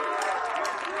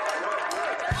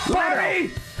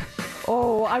 Larry!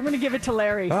 Oh, I'm going to give it to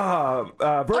Larry.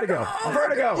 Vertigo.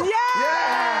 Vertigo.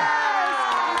 Yes!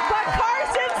 But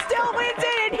Karson still wins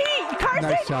it, and Karson,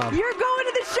 Nice job. you're going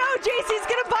to the show. JC's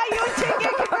going to buy you a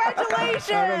ticket.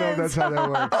 Congratulations. I don't know if that's how that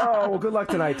works. Oh, well, good luck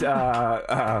tonight,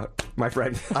 my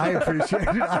friend. I appreciate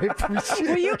it.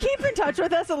 Will you keep in touch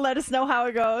with us and let us know how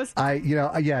it goes?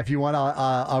 If you want,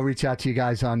 I'll reach out to you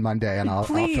guys on Monday and I'll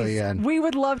fill you in. We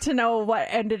would love to know what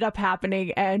ended up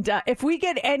happening, and if we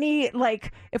get any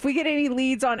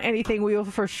leads on anything, we will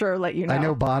for sure let you know. I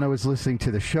know Bono is listening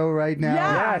to the show right now.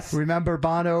 Yes. Remember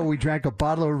Bono? We drank a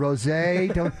bottle of rosé.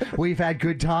 We've had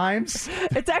good times.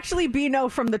 It's actually Bino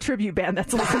from the tribute band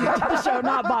that's listening to the show,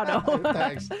 not Bono.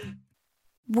 Thanks.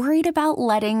 Worried about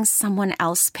letting someone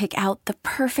else pick out the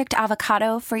perfect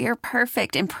avocado for your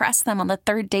perfect impress them on the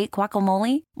third date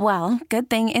guacamole? Well, good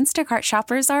thing Instacart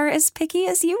shoppers are as picky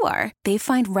as you are. They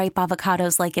find ripe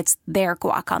avocados like it's their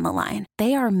guac on the line.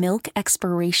 They are milk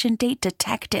expiration date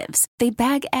detectives. They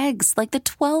bag eggs like the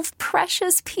 12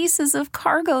 precious pieces of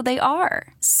cargo they are.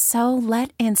 So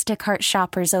let Instacart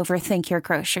shoppers overthink your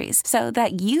groceries so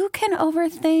that you can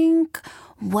overthink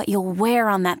what you'll wear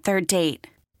on that third date.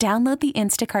 Download the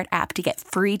Instacart app to get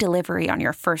free delivery on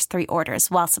your first 3 orders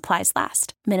while supplies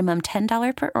last. Minimum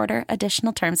 $10 per order.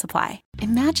 Additional terms apply.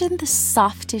 Imagine the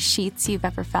softest sheets you've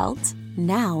ever felt.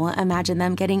 Now imagine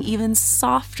them getting even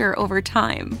softer over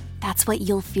time. That's what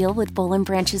you'll feel with Boll &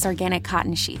 Branch's organic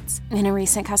cotton sheets. In a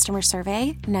recent customer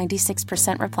survey,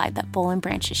 96% replied that Boll &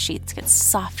 Branch's sheets get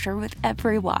softer with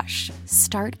every wash.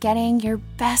 Start getting your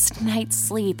best night's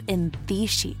sleep in these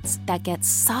sheets that get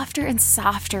softer and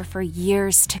softer for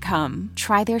years to come.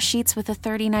 Try their sheets with a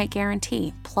 30-night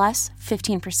guarantee, plus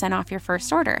 15% off your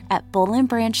first order at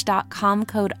bollandbranch.com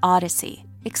code Odyssey.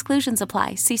 Exclusions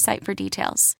apply. See site for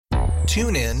details.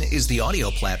 TuneIn is the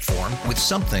audio platform with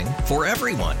something for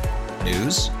everyone.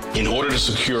 News. In order to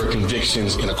secure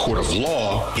convictions in a court of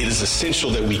law, it is essential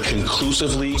that we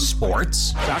conclusively.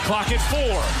 Sports. Shot clock at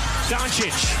 4.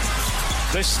 Doncic.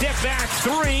 The step back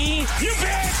 3. You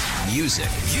bet. Music.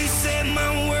 You set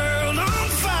my world on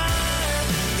fire.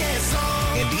 Yes,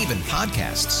 and even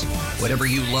podcasts. Whatever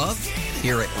you love,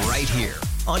 hear it right here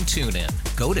on TuneIn.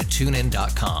 Go to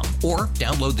TuneIn.com or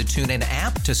download the TuneIn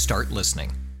app to start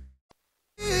listening.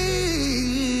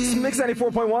 Mix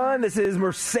 94.1. This is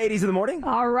Mercedes in the Morning.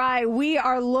 All right. We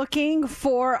are looking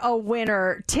for a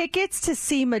winner. Tickets to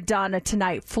see Madonna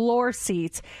tonight. Floor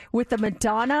seats with the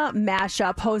Madonna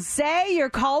mashup. Jose,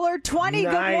 your caller 20.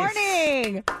 Nice. Good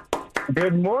morning.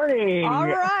 Good morning. All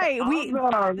right.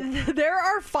 Awesome. There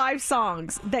are 5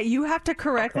 songs that you have to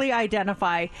correctly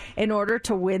identify in order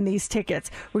to win these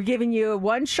tickets. We're giving you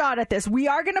one shot at this. We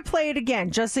are going to play it again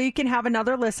just so you can have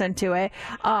another listen to it.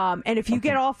 And if you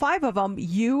get all 5 of them,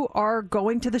 you are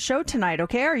going to the show tonight.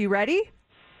 Okay? Are you ready?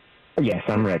 Yes,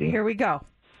 I'm ready. Here we go.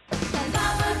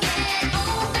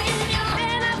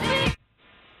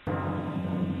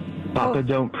 Papa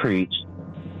Don't Preach.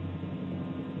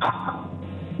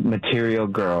 Material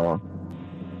Girl.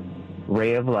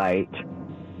 Ray of Light.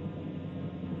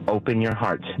 Open Your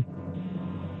Heart.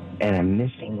 And I'm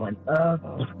missing one.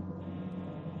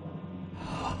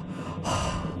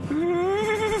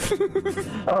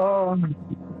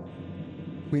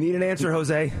 We need an answer,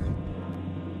 Jose.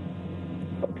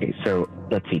 Okay, so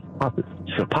let's see.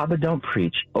 Papa Don't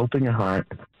Preach. Open Your Heart.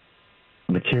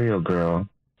 Material Girl.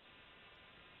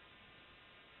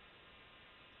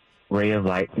 Ray of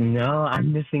Light. No,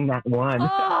 I'm missing that one.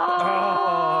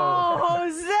 Oh,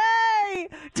 Jose!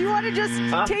 Do you want to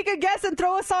just take a guess and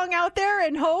throw a song out there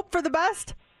and hope for the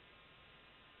best?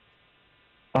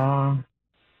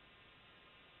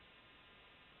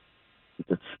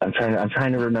 I'm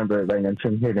trying to remember it right now. I'm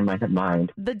trying to hear it in my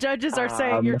mind. The judges are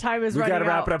saying your time is running out. We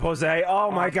got to wrap it up, Jose. Oh,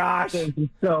 my gosh. Thank you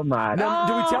so much. Now,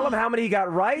 do we tell him how many he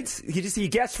got right? He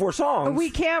guessed 4 songs.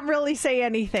 We can't really say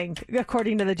anything,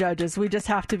 according to the judges. We just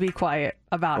have to be quiet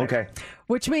about it. Okay.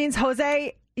 Which means,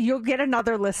 Jose, you'll get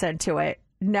another listen to it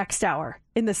next hour.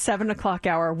 In the 7 o'clock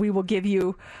hour, we will give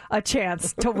you a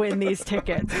chance to win these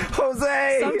tickets.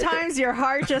 Jose! Sometimes your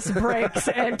heart just breaks,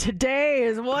 and today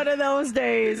is one of those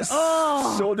days.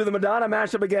 Oh! So we'll do the Madonna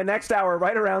mashup again next hour,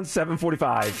 right around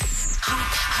 7:45.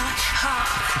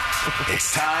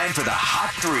 It's time for the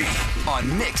Hot 3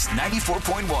 on Mix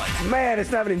 94.1. Man, it's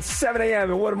 7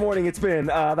 a.m. and what a morning it's been.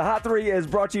 The Hot 3 is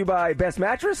brought to you by Best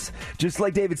Mattress. Just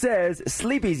like David says,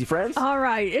 sleep easy, friends. All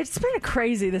right. It's been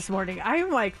crazy this morning.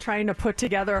 I'm like trying to put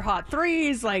together Hot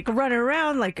 3s, like running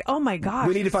around like, oh my gosh.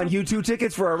 We need to find you 2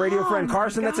 tickets for our radio friend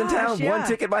Karson that's in town. Yeah. 1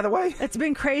 ticket, by the way. It's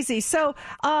been crazy. So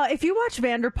if you watch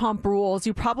Vanderpump Rules,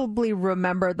 you probably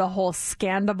remember the whole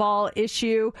Scandival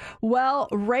issue. Well,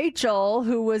 Rachel,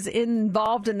 who was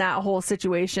involved in that whole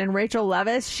situation, Rachel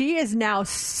Leviss, she is now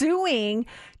suing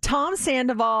Tom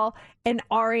Sandoval and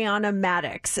Ariana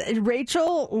Madix.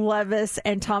 Rachel Leviss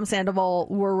and Tom Sandoval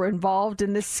were involved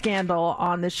in this scandal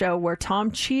on the show where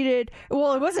Tom cheated.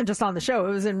 Well, it wasn't just on the show.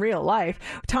 It was in real life.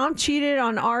 Tom cheated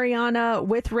on Ariana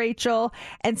with Rachel.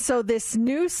 And so this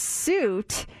new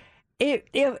suit, it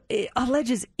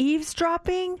alleges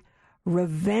eavesdropping,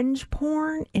 revenge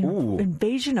porn,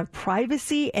 invasion of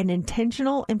privacy, and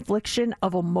intentional infliction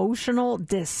of emotional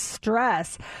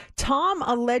distress. Tom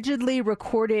allegedly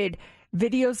recorded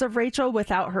videos of Rachel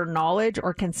without her knowledge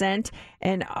or consent,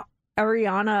 and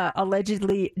Ariana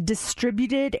allegedly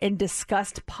distributed and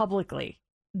discussed publicly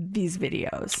these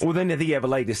videos. Well, then I think you have a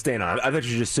leg to stand on. I thought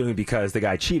you were just suing because the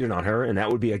guy cheated on her, and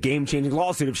that would be a game-changing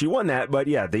lawsuit if she won that. But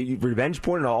yeah, the revenge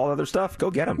porn and all other stuff, go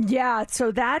get him. Yeah,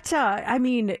 so that, I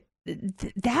mean,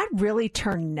 that really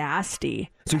turned nasty.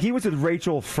 So he was with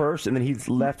Rachel first, and then he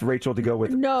left Rachel to go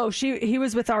with... No, he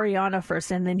was with Ariana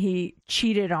first, and then he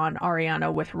cheated on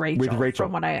Ariana with Rachel. With Rachel.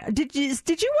 From what did you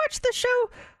watch the show,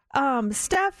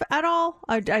 Steph, at all?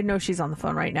 I know she's on the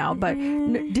phone right now, but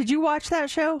did you watch that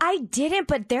show? I didn't,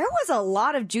 but there was a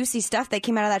lot of juicy stuff that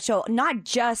came out of that show, not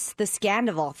just the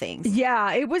Scandival things.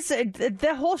 Yeah, it was,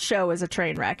 the whole show is a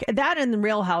train wreck. That and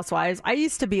Real Housewives. I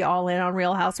used to be all in on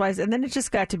Real Housewives, and then it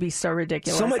just got to be so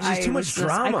ridiculous. Too much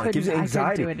drama. It gives you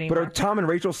anxiety. But are Tom and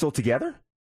Rachel still together?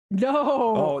 No.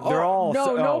 Oh, they're all...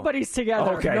 No, nobody's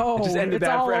together. Okay. No, it just ended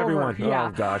bad for everyone. Yeah.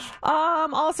 Oh, gosh.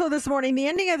 Also this morning, the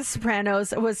ending of The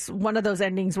Sopranos was one of those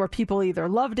endings where people either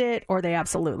loved it or they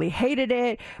absolutely hated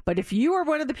it. But if you are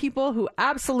one of the people who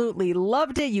absolutely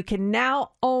loved it, you can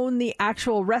now own the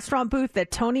actual restaurant booth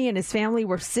that Tony and his family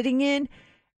were sitting in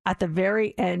at the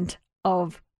very end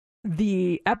of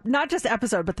the not just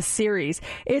episode but the series.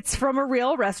 It's from a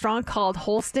real restaurant called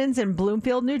Holston's in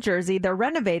Bloomfield, New Jersey. They're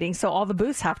renovating, so all the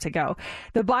booths have to go.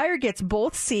 The buyer gets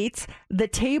both seats, the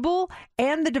table,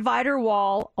 and the divider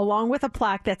wall, along with a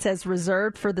plaque that says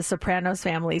reserved for the Sopranos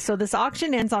family. So this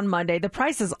auction ends on Monday. The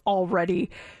price is already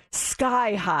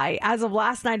sky high. As of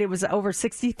last night, it was over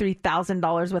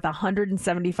 $63,000 with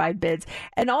 175 bids.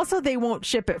 And also, they won't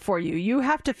ship it for you. You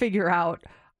have to figure out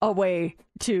a way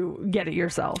to get it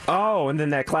yourself. Oh, and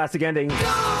then that classic ending. Don't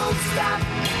stop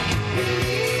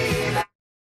believing.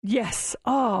 Yes.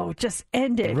 Oh, just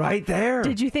end it. Right there.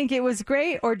 Did you think it was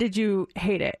great or did you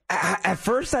hate it? At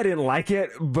first, I didn't like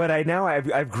it, but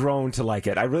I've grown to like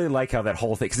it. I really like how that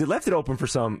whole thing, because it left it open for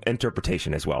some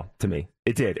interpretation as well, to me.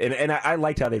 It did. And I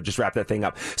liked how they've just wrapped that thing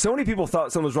up. So many people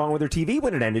thought something was wrong with their TV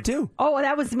when it ended, too. Oh,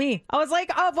 that was me. I was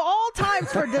like, of all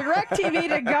times for DirecTV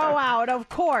to go out, of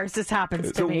course this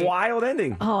happens to me. It's a wild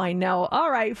ending. Oh, I know.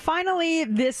 All right. Finally,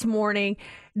 this morning,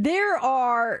 there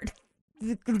are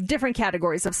different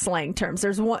categories of slang terms.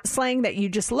 There's one slang that you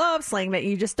just love, slang that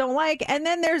you just don't like, and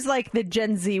then there's like the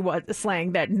Gen Z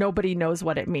slang that nobody knows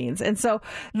what it means. And so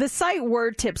the site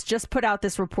Word Tips just put out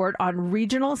this report on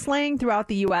regional slang throughout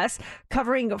the U.S.,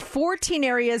 covering 14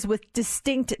 areas with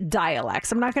distinct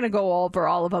dialects. I'm not going to go over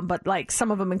all of them, but like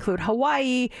some of them include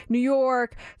Hawaii, New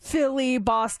York, Philly,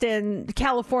 Boston,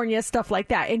 California, stuff like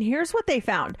that. And here's what they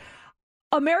found.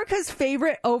 America's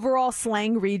favorite overall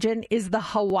slang region is the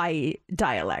Hawaii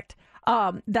dialect.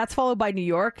 That's followed by New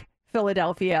York,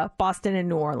 Philadelphia, Boston, and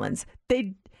New Orleans.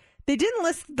 They didn't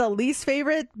list the least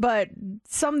favorite, but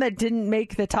some that didn't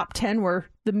make the top 10 were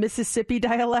the Mississippi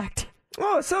dialect.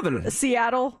 Oh, Southern.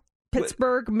 Seattle,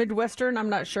 Pittsburgh, Midwestern. I'm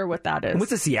not sure what that is.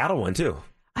 What's the Seattle one, too?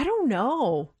 I don't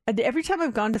know. Every time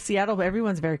I've gone to Seattle,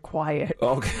 everyone's very quiet.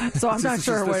 Okay. So I'm not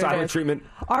sure what silent it is. Treatment.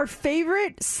 Our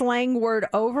favorite slang word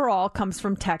overall comes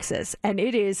from Texas, and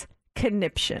it is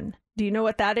conniption. Do you know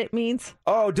what it means?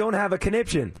 Oh, don't have a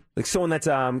conniption. Like someone that's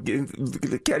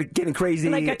getting crazy.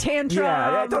 Like a tantrum.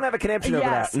 Yeah, don't have a conniption over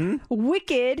that.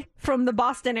 Wicked from the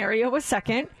Boston area was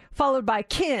second, followed by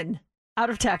kin out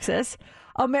of Texas.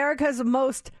 America's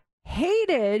most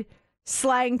hated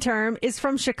slang term is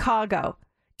from Chicago.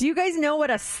 Do you guys know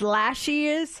what a slashy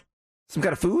is? Some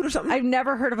kind of food or something? I've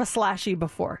never heard of a slashy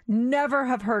before. Never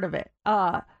have heard of it.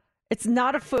 It's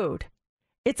not a food.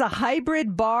 It's a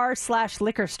hybrid bar /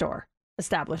 liquor store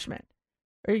establishment.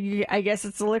 Or I guess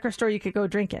it's a liquor store you could go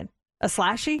drink in. A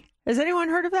slashy? Has anyone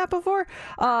heard of that before?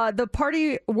 The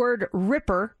party word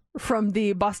ripper from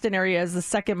the Boston area is the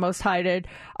second most hated,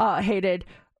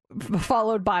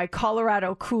 followed by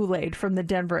Colorado Kool-Aid from the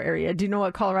Denver area. Do you know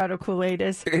what Colorado Kool-Aid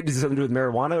is? Does it something to do with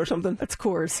marijuana or something? It's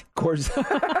Coors. Coors.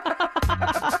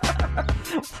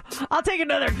 I'll take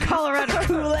another Colorado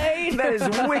Kool-Aid. That is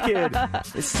wicked.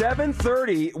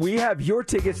 7:30, we have your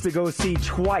tickets to go see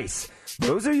Twice.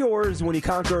 Those are yours when you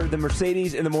conquer the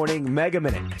Mercedes in the Morning Mega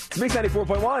Minute. It's Mix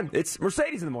 94.1. It's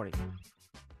Mercedes in the Morning.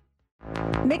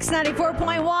 Mix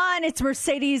 94.1, it's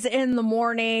Mercedes in the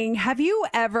Morning. Have you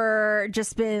ever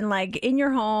just been like in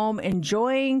your home,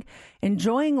 enjoying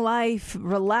life,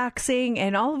 relaxing,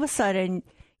 and all of a sudden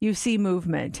you see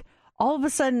movement? All of a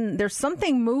sudden there's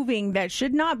something moving that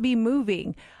should not be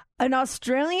moving. An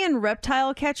Australian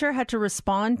reptile catcher had to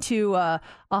respond to a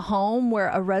home where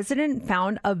a resident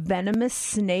found a venomous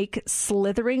snake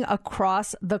slithering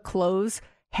across the clothes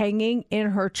hanging in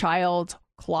her child's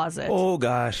closet. Oh,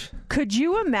 gosh. Could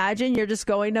you imagine you're just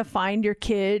going to find your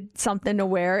kid something to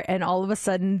wear and all of a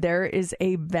sudden there is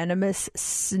a venomous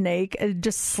snake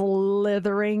just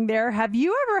slithering there? Have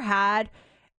you ever had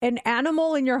an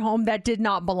animal in your home that did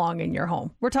not belong in your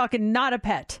home? We're talking not a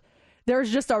pet.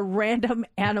 There's just a random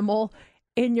animal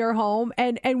in your home.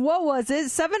 And what was it?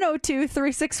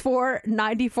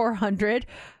 702-364-9400.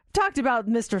 Talked about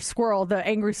Mr. Squirrel, the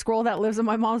angry squirrel that lives in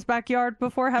my mom's backyard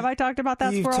before. Have I talked about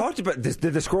that You squirrel? talked about this.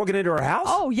 Did the squirrel get into her house?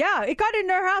 Oh, yeah. It got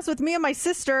into her house with me and my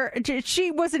sister.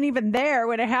 She wasn't even there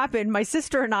when it happened. My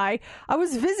sister and I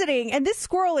was visiting, and this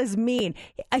squirrel is mean.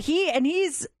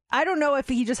 He's I don't know if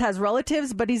he just has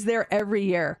relatives, but he's there every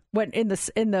year when in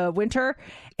the winter.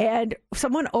 And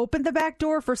someone opened the back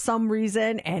door for some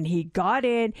reason, and he got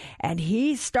in, and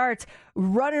he starts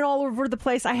running all over the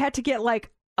place. I had to get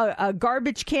like a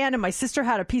garbage can, and my sister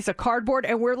had a piece of cardboard,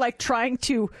 and we're like trying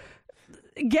to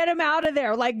get him out of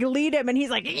there, like lead him, and he's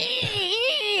like,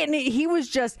 and he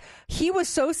was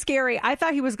so scary. I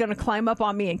thought he was going to climb up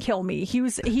on me and kill me.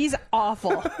 He's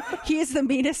awful. He is the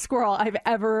meanest squirrel I've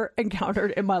ever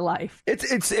encountered in my life.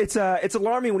 It's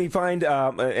alarming when you find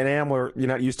an animal you're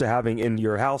not used to having in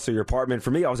your house or your apartment.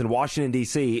 For me, I was in Washington,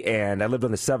 D.C., and I lived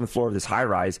on the 7th floor of this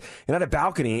high-rise, and I had a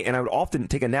balcony, and I would often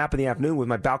take a nap in the afternoon with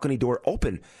my balcony door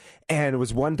open. And it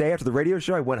was one day after the radio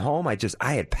show, I went home, I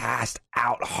had passed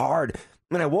out hard.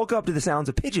 And I woke up to the sounds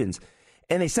of pigeons,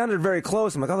 and they sounded very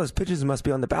close. I'm like, oh, those pigeons must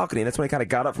be on the balcony. And that's when I kind of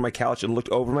got up from my couch and looked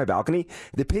over my balcony.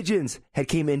 The pigeons had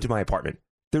came into my apartment.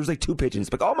 There was like 2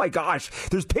 pigeons. Like, oh my gosh,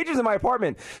 there's pigeons in my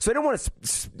apartment. So I didn't want to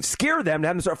scare them to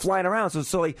have them start flying around.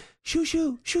 So like, shoo,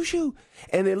 shoo, shoo, shoo.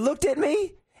 And they looked at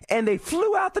me, and they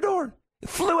flew out the door.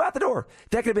 That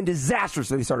could have been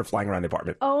disastrous if they started flying around the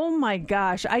apartment. Oh my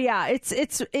gosh. Yeah, it's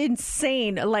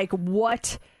insane. Like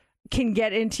what can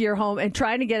get into your home, and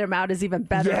trying to get them out is even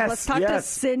better. Yes, Let's talk to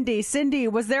Cindy. Cindy,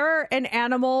 was there an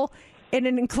animal in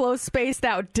an enclosed space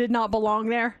that did not belong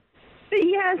there?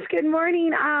 Yes, good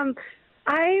morning. I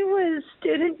was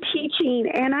student teaching,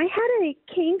 and I had a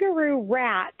kangaroo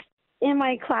rat in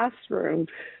my classroom.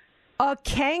 A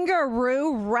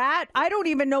kangaroo rat? I don't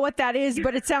even know what that is,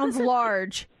 but it sounds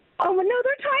large. Oh, no,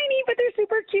 they're tiny, but they're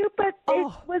super cute. But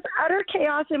it was utter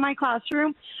chaos in my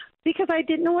classroom because I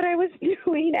didn't know what I was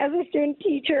doing as a student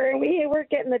teacher. And we were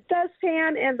getting the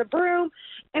dustpan and the broom,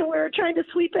 and we were trying to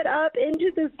sweep it up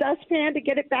into this dustpan to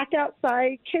get it back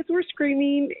outside. Kids were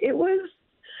screaming. It was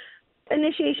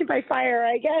initiation by fire,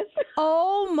 I guess.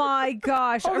 Oh my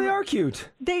gosh! Oh, they are cute.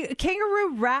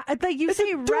 Kangaroo rat. Like you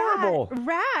say, adorable.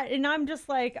 rat, and I'm just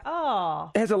like,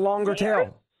 oh. It has a longer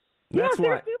tail. That's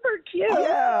they're why. super cute. Oh,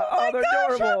 yeah. Oh my they're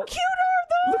gosh, adorable. how cute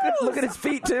are those? Look at his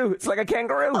feet too. It's like a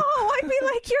kangaroo. Oh, I'd be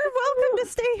like, you're welcome to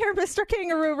stay here, Mr.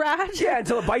 Kangaroo Rat. Yeah,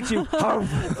 until it bites you.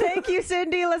 Thank you,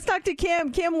 Cindy. Let's talk to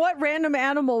Kim. Kim, what random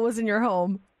animal was in your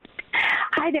home?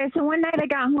 Hi there. So one night I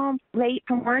got home late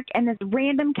from work, and this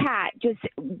random cat just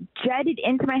jetted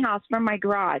into my house from my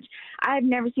garage. I've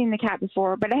never seen the cat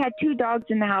before, but I had 2 dogs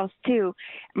in the house too,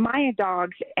 my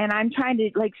dogs, and I'm trying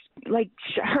to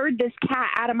herd this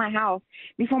cat out of my house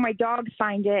before my dogs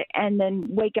find it and then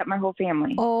wake up my whole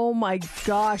family. Oh my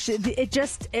gosh!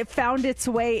 It found its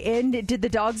way in. Did the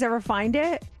dogs ever find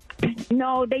it?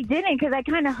 No, they didn't, because I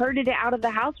kind of herded it out of the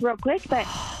house real quick, but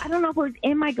I don't know if it was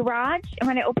in my garage, and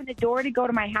when I opened the door to go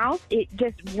to my house, it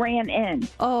just ran in.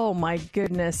 Oh, my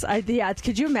goodness.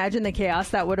 Could you imagine the chaos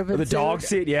that would have been? The dog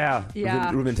seat, yeah. Yeah.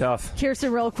 It would have been tough.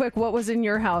 Kirsten, real quick, what was in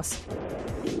your house?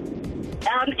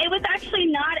 It was actually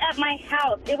not at my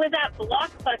house. It was at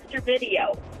Blockbuster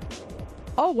Video.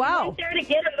 Oh, wow. I went there to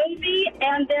get a movie,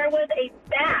 and there was a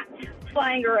bat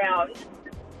flying around.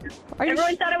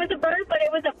 Everyone thought it was a bird, but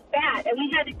it was a bat, and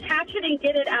we had to catch it and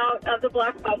get it out of the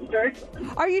Blockbuster.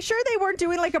 Are you sure they weren't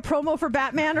doing like a promo for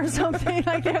Batman or something?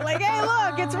 Like they're like, hey,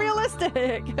 look, it's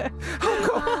realistic.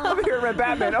 Over here at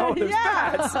Batman. Oh, there's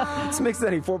Yeah. bats. It's Mix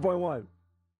 94.1.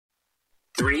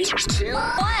 3, 2, 1.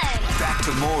 Back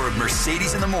to more of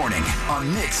Mercedes in the Morning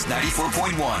on Mix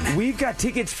 94.1. We've got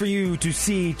tickets for you to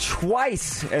see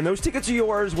twice, and those tickets are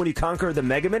yours when you conquer the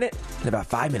Mega Minute in about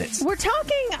 5 minutes. We're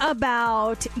talking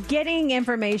about getting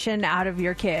information out of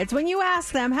your kids. When you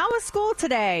ask them, how was school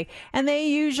today? And they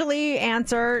usually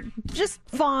answer, just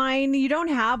fine. You don't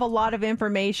have a lot of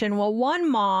information. Well, one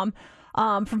mom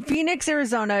from Phoenix,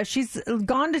 Arizona, she's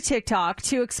gone to TikTok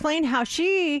to explain how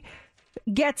she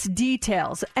gets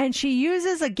details, and she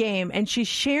uses a game, and she's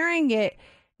sharing it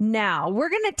now. We're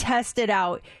going to test it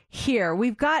out here.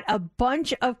 We've got a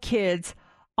bunch of kids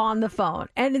on the phone,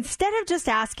 and instead of just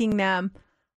asking them,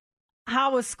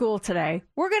 how was school today,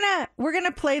 we're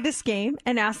gonna play this game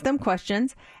and ask them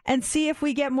questions and see if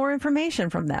we get more information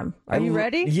from them. Are you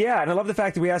ready? Yeah, and I love the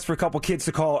fact that we asked for a couple kids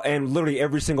to call, and literally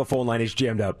every single phone line is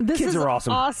jammed up. Kids are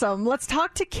awesome. Awesome. Let's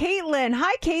talk to Caitlin.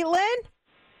 Hi, Caitlin.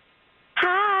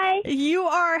 Hi. You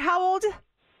are how old?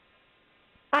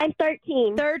 I'm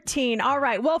 13. 13. All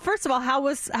right. Well, first of all, how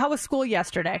was school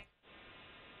yesterday?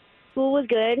 School was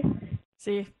good.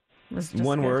 See, it was just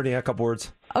One good. word, yeah, a couple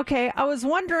words. Okay, I was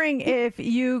wondering if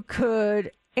you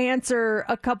could answer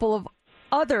a couple of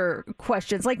other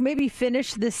questions, like maybe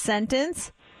finish this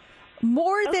sentence.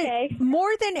 More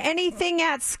than anything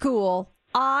at school,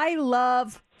 I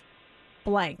love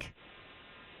blank.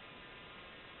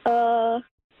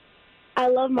 I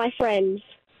love my friends.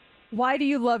 Why do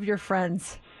you love your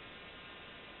friends?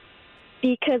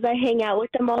 Because I hang out with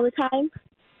them all the time.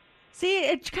 See,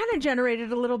 it kind of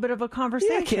generated a little bit of a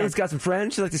conversation. Yeah, Caitlin's got some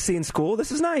friends she'd like to see in school.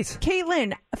 This is nice.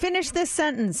 Caitlin, finish this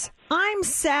sentence. I'm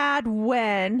sad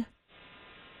when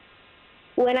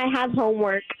I have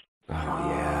homework. Oh,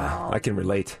 yeah. I can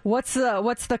relate. What's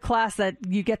the class that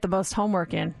you get the most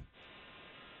homework in?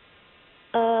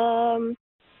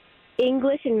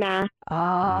 English and math.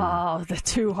 Oh, the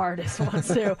two hardest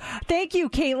ones too. Thank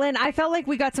you, Caitlin. I felt like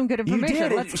we got some good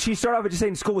information. You did. She started off with just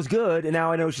saying school was good, and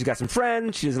now I know she's got some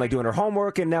friends. She doesn't like doing her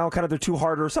homework, and now kind of the two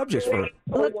harder subjects for her.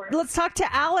 Let's talk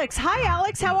to Alex. Hi,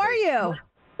 Alex. How are you?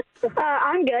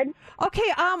 I'm good.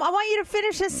 Okay. I want you to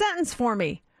finish this sentence for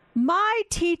me. My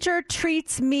teacher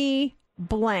treats me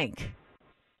blank.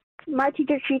 My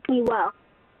teacher treats me well.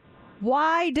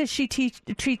 Why does she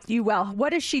treat you well?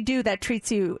 What does she do that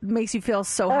makes you feel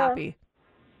so happy?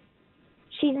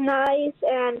 She's nice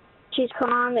and she's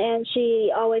calm and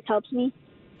she always helps me.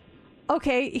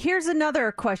 Okay, here's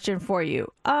another question for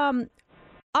you. Finish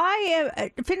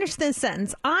this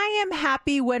sentence. I am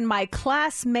happy when my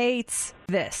classmates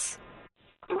this.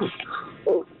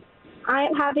 I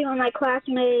am happy when my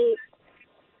classmates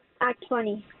act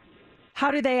funny.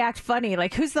 How do they act funny?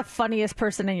 Like, who's the funniest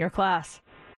person in your class?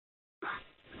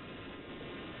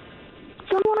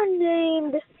 Someone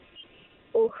named...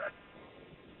 Oh.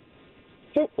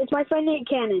 It's my friend Nick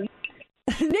Cannon.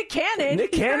 Nick Cannon?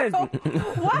 Nick Cannon.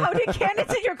 Wow, Nick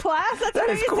Cannon's in your class? That's That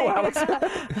amazing. is cool, Alex.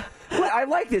 I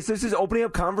like this. This is opening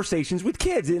up conversations with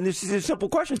kids, and this is simple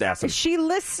questions to ask them. She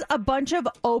lists a bunch of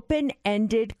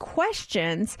open-ended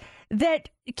questions that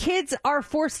kids are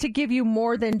forced to give you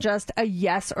more than just a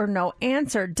yes or no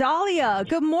answer. Dahlia,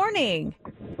 good morning.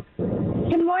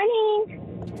 Good morning.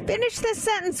 Finish this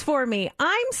sentence for me.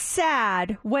 I'm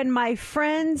sad when my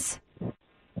friends...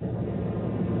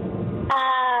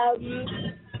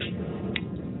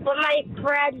 When my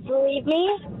friends leave me.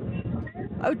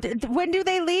 Oh, when do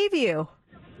they leave you?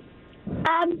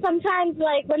 Sometimes,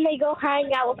 like, when they go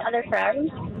hang out with other friends.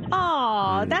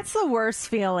 Oh, that's the worst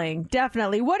feeling.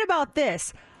 Definitely. What about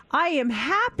this? I am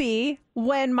happy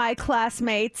when my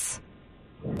classmates...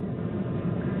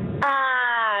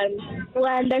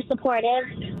 When they're supportive.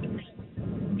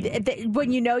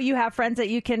 When you know you have friends that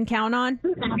you can count on?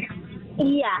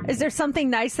 Yeah. Is there something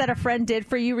nice that a friend did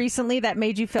for you recently that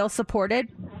made you feel supported?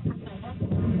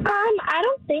 I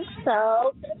don't think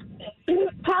so.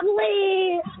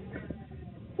 Probably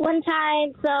one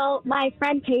time, so my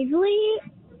friend Paisley,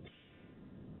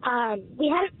 we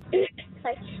hadn't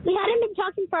been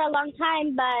talking for a long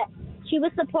time, but she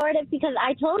was supportive because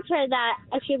I told her that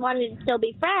if she wanted to still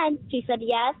be friends, she said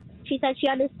yes. She said she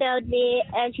understood me,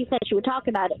 and she said she would talk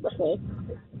about it with me.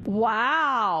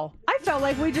 Wow. I felt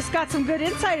like we just got some good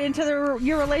insight into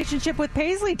your relationship with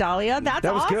Paisley, Dahlia. That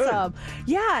was awesome. Good.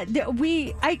 Yeah,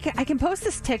 I can post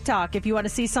this TikTok if you want to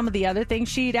see some of the other things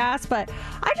she'd asked, but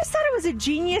I just thought it was a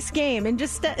genius game. And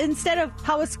just instead of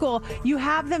how was school, you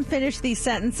have them finish these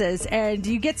sentences and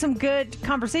you get some good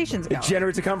conversations going. It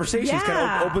generates a conversation. It kind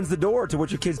of opens the door to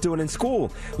what your kid's doing in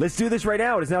school. Let's do this right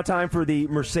now. It is now time for the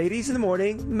Mercedes in the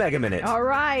Morning Mega Minute. All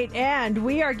right, and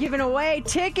we are giving away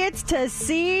tickets to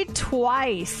see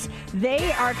Twice.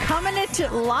 They are coming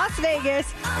into Las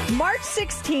Vegas March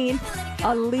 16th,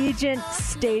 Allegiant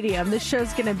Stadium. This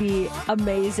show's going to be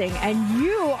amazing, and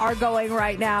you are going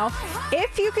right now.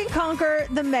 If you can conquer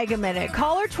the Mega Minute,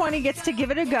 caller 20 gets to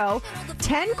give it a go.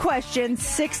 10 questions,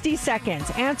 60 seconds.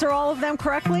 Answer all of them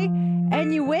correctly,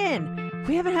 and you win.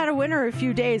 We haven't had a winner in a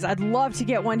few days. I'd love to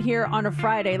get one here on a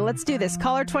Friday. Let's do this.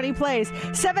 Caller 20 plays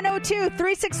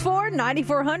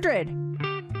 702-364-9400.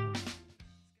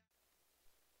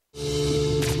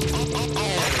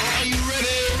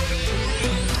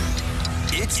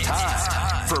 It's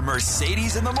time for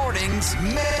Mercedes in the Morning's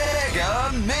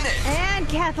Mega Minute. And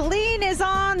Kathleen is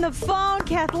on the phone.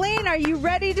 Kathleen, are you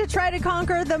ready to try to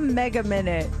conquer the Mega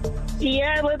Minute?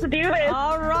 Yeah, let's do this.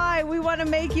 All right. We want to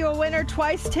make you a winner.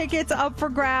 Twice tickets up for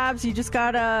grabs. You just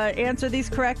got to answer these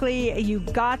correctly. You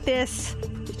got this.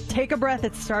 Take a breath.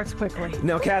 It starts quickly.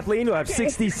 Now, Kathleen, you'll have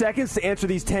 60 seconds to answer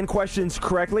these 10 questions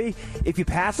correctly. If you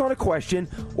pass on a question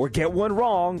or get one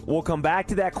wrong, we'll come back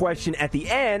to that question at the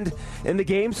end, and the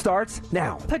game starts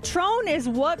now. Patron is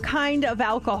what kind of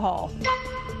alcohol?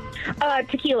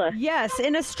 Tequila. Yes.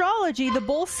 In astrology, the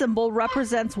bull symbol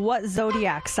represents what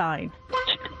zodiac sign?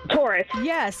 Taurus.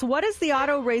 Yes. What is the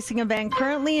auto racing event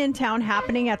currently in town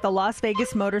happening at the Las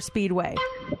Vegas Motor Speedway?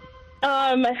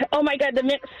 Oh my God, the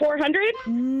Mint 400?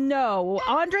 No.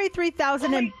 Andre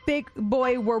 3000 and Big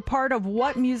Boy were part of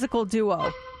what musical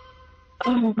duo?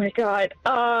 Oh my God.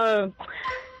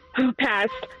 Pass.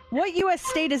 What U.S.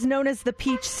 state is known as the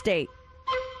Peach State?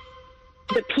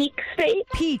 The Peak State?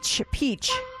 Peach.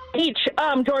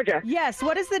 Georgia. Yes.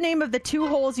 What is the name of the two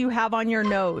holes you have on your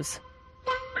nose?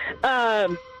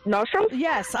 Nostrils?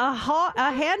 Yes. A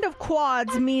hand of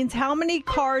quads means how many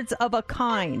cards of a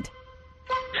kind?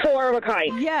 4 of a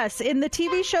kind. Yes. In the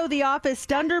TV show The Office,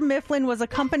 Dunder Mifflin was a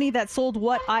company that sold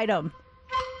what item?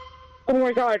 Oh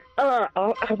my God.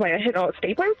 Oh my God, hit all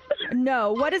staplers?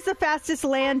 No. What is the fastest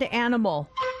land animal?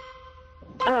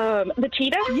 The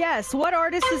cheetah? Yes. What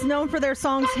artist is known for their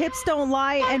songs Hips Don't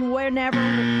Lie and Whenever...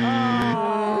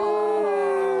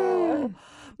 Oh.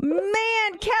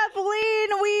 Man, Kathleen,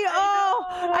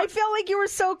 I felt like you were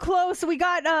so close. We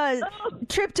got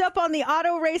tripped up on the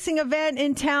auto racing event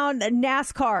in town.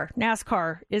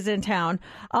 NASCAR is in town.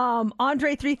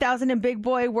 Andre 3000 and Big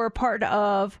Boy were part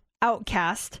of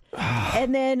Outcast.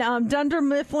 And then Dunder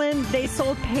Mifflin, they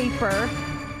sold paper.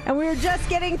 And we were just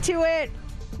getting to it.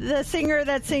 The singer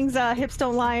that sings Hips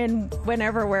Don't Lie and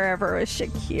Whenever, Wherever is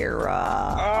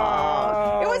Shakira.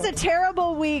 Oh. It was a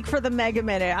terrible week for the Mega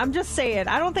Minute. I'm just saying.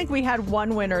 I don't think we had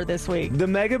one winner this week. The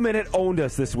Mega Minute owned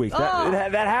us this week.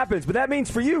 That happens. But that means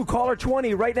for you, caller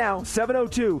 20 right now,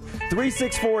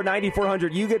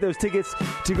 702-364-9400. You get those tickets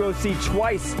to go see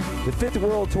Twice, the 5th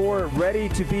World Tour, ready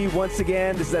to be once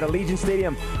again. This is at Allegiant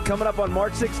Stadium coming up on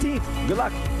March 16th. Good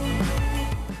luck.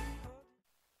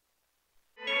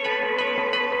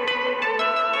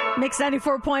 Mix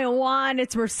 94.1,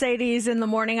 it's Mercedes in the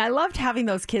Morning. I loved having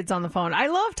those kids on the phone. I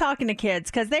love talking to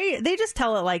kids because they just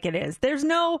tell it like it is. There's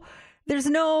no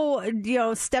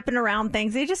stepping around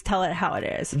things. They just tell it how it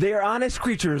is. They are honest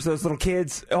creatures, those little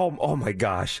kids. Oh my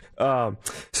gosh. So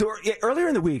earlier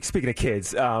in the week, speaking of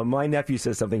kids, my nephew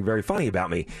says something very funny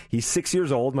about me. He's 6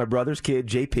 years old, my brother's kid,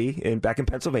 JP, back in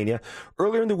Pennsylvania.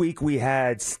 Earlier in the week, we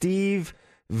had Scott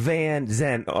Van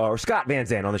Zandt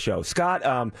on the show. Scott,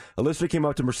 a listener came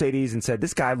up to Mercedes and said,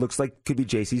 this guy looks like could be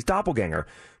JC's doppelganger.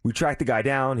 We tracked the guy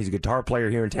down. He's a guitar player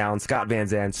here in town. Scott Van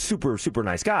Zandt, super, super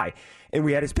nice guy. And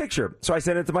we had his picture. So I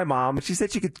sent it to my mom, and she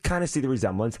said she could kind of see the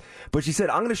resemblance. But she said,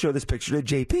 I'm going to show this picture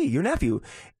to JP, your nephew,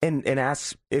 and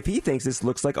ask if he thinks this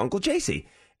looks like Uncle JC.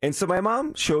 And so my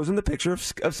mom shows him the picture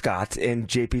of Scott, and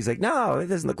JP's like, no, it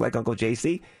doesn't look like Uncle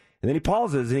JC. And then he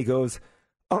pauses, and he goes,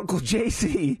 Uncle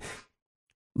JC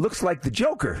looks like the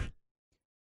Joker.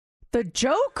 The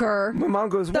Joker? My mom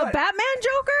goes, what? The Batman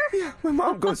Joker? Yeah, my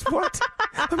mom goes, what?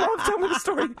 My mom's telling me the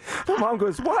story. My mom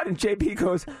goes, what? And JP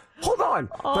goes, hold on.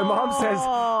 My mom says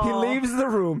he leaves the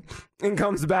room and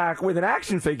comes back with an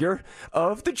action figure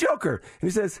of the Joker. And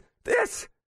he says, this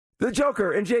The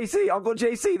Joker and JC, Uncle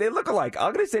JC, they look alike.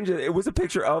 I'm going to send you, it was a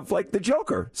picture of, like, the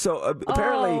Joker. So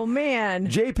apparently, oh, man.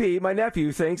 JP, my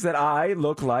nephew, thinks that I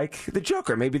look like the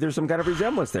Joker. Maybe there's some kind of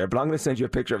resemblance there, but I'm going to send you a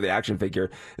picture of the action figure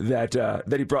that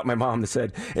he brought my mom that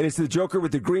said, and it's the Joker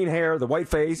with the green hair, the white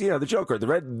face, the Joker,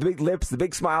 the big lips, the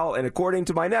big smile, and according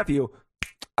to my nephew,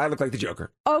 I look like the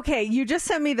Joker. Okay, you just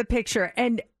sent me the picture,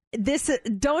 and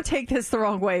don't take this the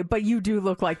wrong way, but you do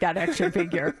look like that action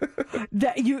figure.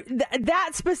 That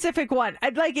specific one.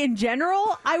 Like, in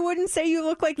general, I wouldn't say you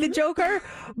look like the Joker,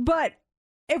 but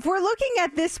if we're looking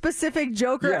at this specific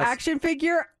Joker action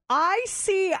figure, I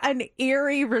see an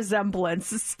eerie resemblance.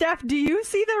 Steph, do you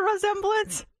see the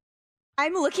resemblance?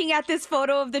 I'm looking at this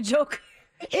photo of the Joker.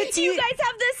 You guys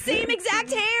have the same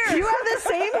exact hair. You have the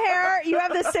same hair. You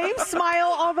have the same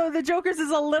smile, although the Joker's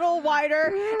is a little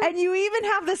wider. And you even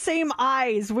have the same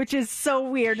eyes, which is so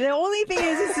weird. The only thing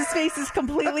is his face is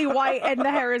completely white and the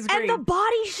hair is green. And the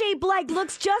body shape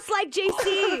looks just like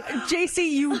JC. JC,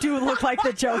 you do look like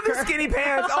the Joker. The skinny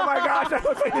pants. Oh my gosh, I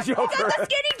look like the Joker. I got the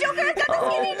skinny Joker. I got the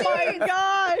skinny jeans. Oh my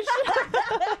gosh.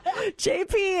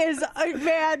 JP is,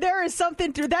 man, there is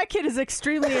something to that kid is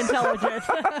extremely intelligent.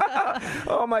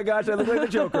 Oh my gosh, I look like the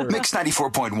Joker. Mix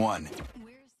 94.1.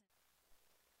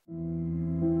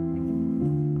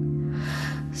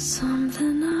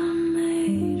 Something I'm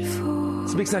made for.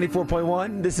 It's Mix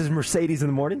 94.1. This is Mercedes in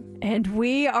the Morning. And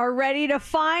we are ready to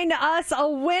find us a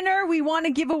winner. We want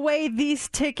to give away these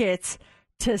tickets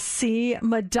to see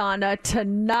Madonna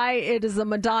tonight. It is a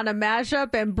Madonna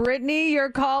mashup. And Brittany,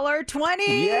 your caller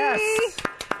 20. Yes.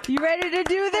 You ready to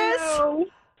do this? Hello.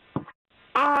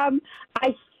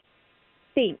 I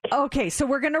think. Okay, so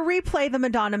we're going to replay the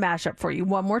Madonna mashup for you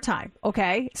one more time,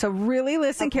 okay? So really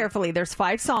listen carefully. There's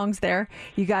 5 songs there.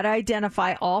 You got to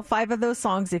identify all 5 of those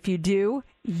songs. If you do,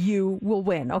 you will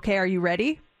win. Okay, are you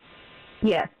ready?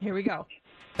 Yes. Here we go.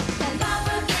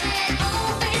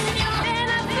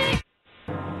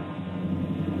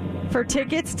 For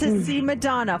tickets to see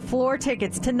Madonna, floor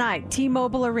tickets tonight,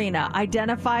 T-Mobile Arena,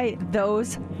 identify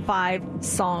those 5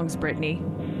 songs, Brittany.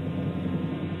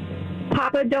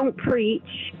 Papa Don't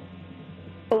Preach,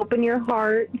 Open Your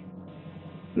Heart,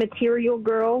 Material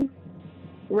Girl,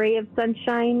 Ray of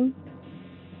Sunshine,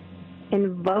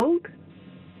 and Vogue.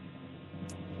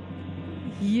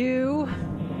 You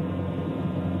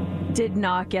did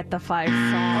not get the 5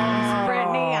 songs,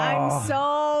 Brittany. I'm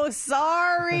so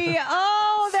sorry.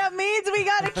 Oh, that means we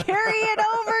got to carry it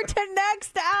over to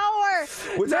next hour.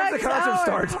 What time does the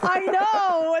concert start? I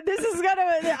know. This is going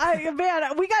to,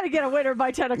 man, we got to get a winner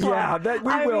by 10 o'clock. Yeah,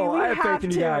 we will. I have faith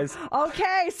in you guys.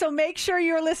 Okay, so make sure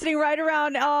you're listening right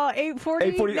around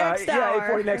 8:40 next hour. Yeah,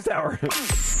 8:40 next hour.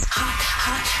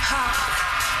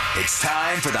 It's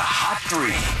time for the Hot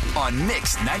 3 on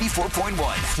Mix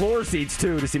 94.1. Floor seats,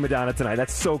 too, to see Madonna tonight.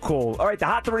 That's so cool. All right, the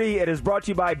Hot 3, it is brought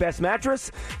to you by Best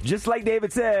Mattress. Just like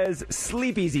David says,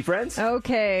 sleep easy, friends.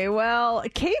 Okay, well,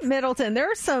 Kate Middleton,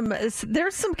 there's some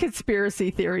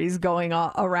conspiracy theories going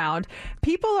around.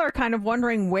 People are kind of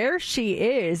wondering where she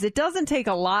is. It doesn't take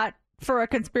a lot for a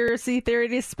conspiracy theory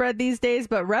to spread these days,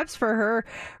 but reps for her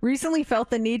recently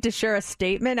felt the need to share a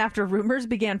statement after rumors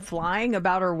began flying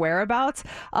about her whereabouts.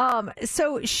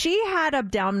 So she had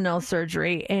abdominal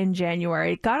surgery in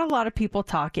January. Got a lot of people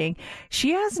talking.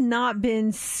 She has not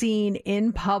been seen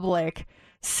in public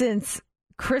since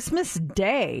Christmas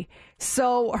Day.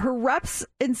 So her reps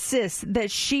insist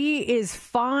that she is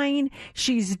fine.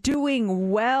 She's doing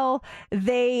well.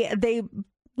 They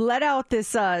let out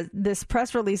this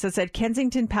press release that said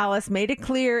Kensington Palace made it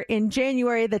clear in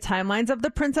January the timelines of the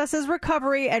princess's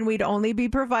recovery, and we'd only be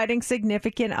providing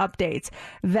significant updates.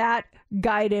 That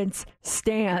guidance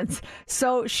stands.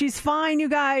 So she's fine, you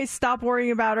guys. Stop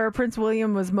worrying about her. Prince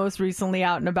William was most recently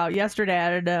out and about yesterday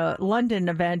at a London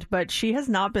event, but she has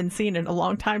not been seen in a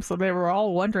long time, so they were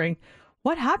all wondering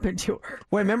what happened to her.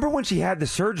 Well, remember when she had the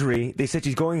surgery, they said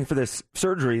she's going for this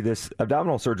surgery, this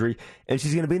abdominal surgery, and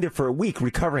she's going to be there for a week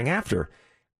recovering after.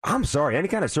 I'm sorry, any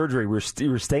kind of surgery, we're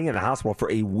staying in the hospital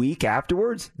for a week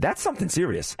afterwards? That's something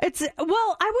serious.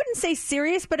 Well, I wouldn't say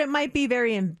serious, but it might be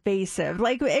very invasive.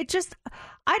 Like, it just,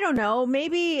 I don't know,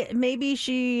 maybe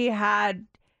she had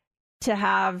to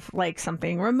have like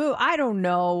something removed. I don't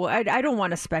know. I don't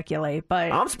want to speculate,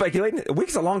 but I'm speculating. A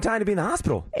week's a long time to be in the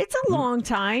hospital. It's a long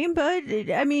time, but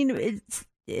I mean,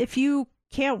 if you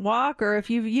can't walk or if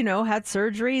you had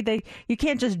surgery, you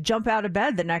can't just jump out of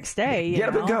bed the next day. Get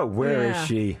up and go. Where is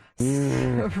she?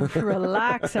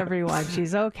 Relax, everyone.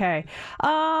 She's okay.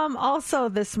 Also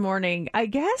this morning, I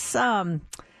guess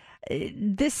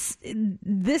this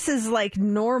is like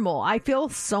normal. I feel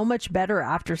so much better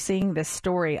after seeing this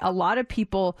story. A lot of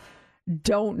people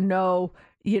don't know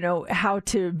how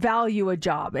to value a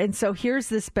job. And so here's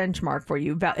this benchmark for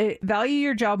you. Value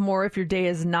your job more if your day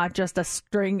is not just a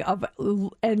string of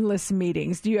endless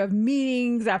meetings. Do you have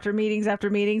meetings after meetings after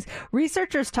meetings?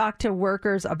 Researchers talked to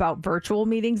workers about virtual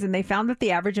meetings, and they found that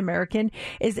the average American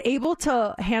is able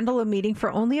to handle a meeting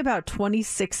for only about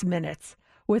 26 minutes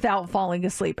without falling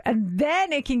asleep. And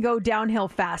then it can go downhill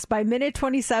fast. By minute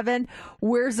 27,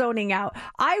 we're zoning out.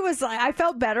 I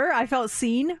felt better. I felt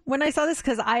seen when I saw this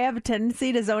because I have a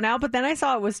tendency to zone out. But then I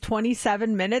saw it was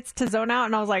 27 minutes to zone out.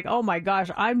 And I was like, oh my gosh,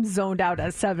 I'm zoned out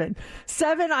at 7.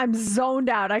 7, I'm zoned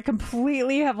out. I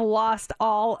completely have lost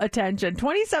all attention.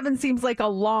 27 seems like a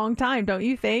long time, don't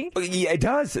you think? Yeah, it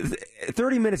does.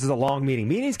 30 minutes is a long meeting.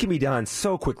 Meetings can be done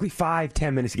so quickly,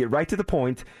 5-10 minutes to get right to the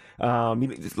point. A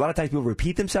lot of times people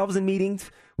repeat themselves in meetings.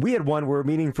 We had one where we're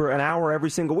meeting for an hour every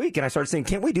single week, and I started saying,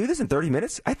 can't we do this in 30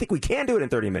 minutes? I think we can do it in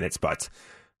 30 minutes, but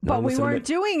we weren't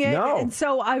doing it. No. And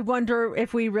so I wonder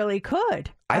if we really could.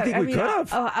 I think we could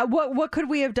have. What could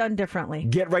we have done differently?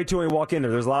 Get right to it and walk in there.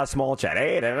 There's a lot of small chat.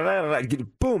 Hey,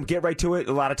 boom, get right to it.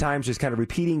 A lot of times just kind of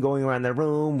repeating, going around the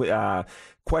room,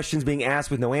 questions being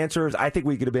asked with no answers. I think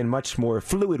we could have been much more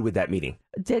fluid with that meeting.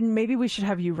 Then maybe we should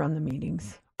have you run the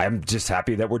meetings. I'm just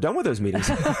happy that we're done with those meetings.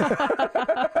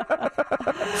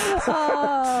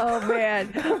 Oh,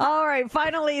 man. All right.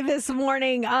 Finally, this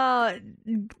morning,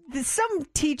 some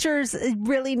teachers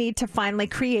really need to find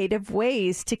creative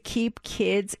ways to keep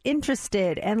kids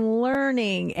interested and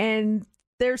learning. And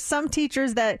there's some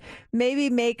teachers that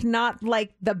maybe make not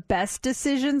the best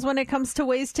decisions when it comes to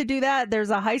ways to do that.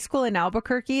 There's a high school in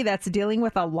Albuquerque that's dealing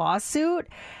with a lawsuit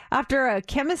after a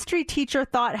chemistry teacher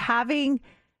thought having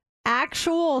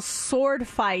actual sword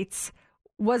fights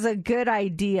was a good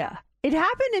idea. It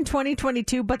happened in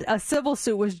 2022, but a civil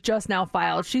suit was just now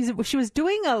filed. She was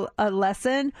doing a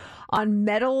lesson on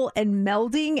metal and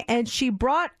melding, and she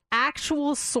brought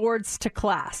actual swords to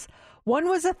class. One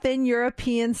was a thin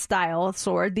European style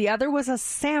sword. The other was a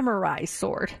samurai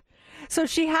sword. So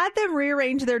she had them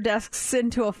rearrange their desks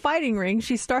into a fighting ring.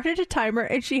 She started a timer,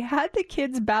 and she had the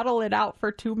kids battle it out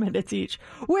for 2 minutes each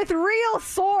with real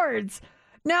swords.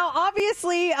 Now,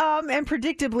 obviously, and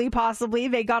predictably, possibly,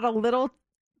 they got a little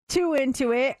too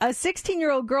into it. A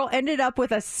 16-year-old girl ended up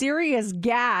with a serious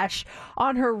gash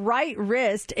on her right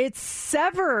wrist. It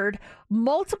severed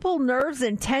multiple nerves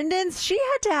and tendons. She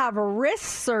had to have a wrist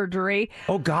surgery.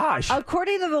 Oh, gosh.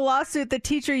 According to the lawsuit, the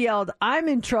teacher yelled, "I'm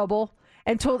in trouble,"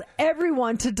 and told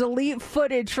everyone to delete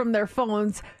footage from their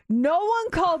phones. No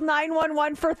one called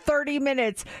 911 for 30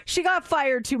 minutes. She got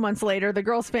fired 2 months later. The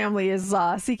girl's family is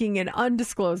seeking an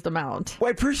undisclosed amount. Well,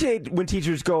 I appreciate when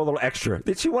teachers go a little extra.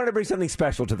 That she wanted to bring something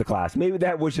special to the class. Maybe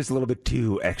that was just a little bit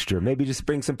too extra. Maybe just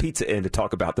bring some pizza in to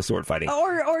talk about the sword fighting.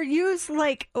 Or use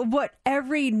what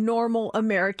every normal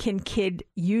American kid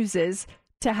uses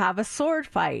to have a sword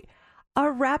fight. A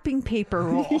wrapping paper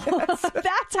roll. Yes.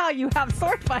 That's how you have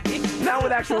sword fighting. Not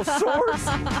with actual swords.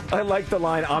 I like the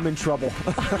line, "I'm in trouble."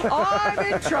 I'm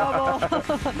in trouble.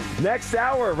 Next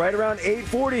hour, right around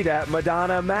 8:40, that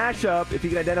Madonna mashup. If you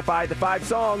can identify the 5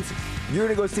 songs, you're going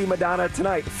to go see Madonna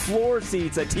tonight. Floor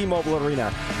seats at T-Mobile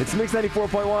Arena. It's Mix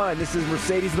 94.1. This is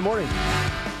Mercedes in the Morning.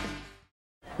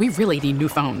 We really need new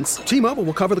phones. T-Mobile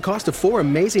will cover the cost of 4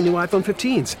 amazing new iPhone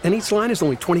 15s, and each line is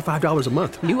only $25 a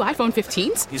month. New iPhone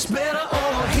 15s? It's better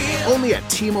over here. Only at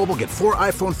T-Mobile, get 4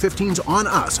 iPhone 15s on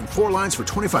us and 4 lines for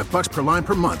 $25 per line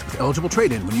per month with eligible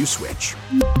trade-in when you switch.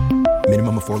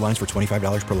 Minimum of 4 lines for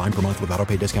 $25 per line per month with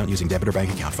autopay discount using debit or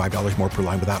bank account. $5 more per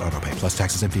line without autopay, plus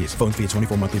taxes and fees. Phone fee at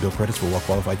 24 monthly bill credits for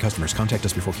well-qualified customers. Contact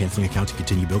us before canceling account to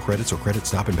continue bill credits or credit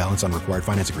stop and balance on required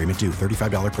finance agreement due.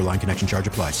 $35 per line connection charge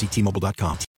applies. See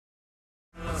T-Mobile.com.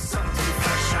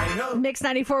 Mix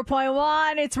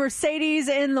 94.1. It's Mercedes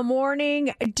in the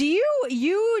Morning.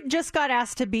 You just got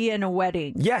asked to be in a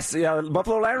wedding? Yes,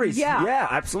 Buffalo Larry's. Yeah,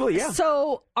 absolutely. Yeah.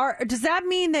 So, does that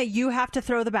mean that you have to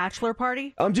throw the bachelor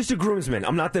party? I'm just a groomsman.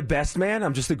 I'm not the best man.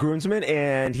 I'm just a groomsman.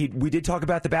 And we did talk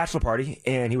about the bachelor party,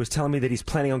 and he was telling me that he's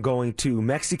planning on going to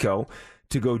Mexico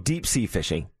to go deep sea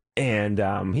fishing. And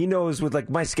he knows with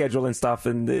my schedule and stuff,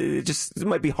 and it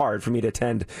might be hard for me to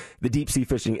attend the deep sea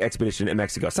fishing expedition in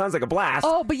Mexico. Sounds like a blast.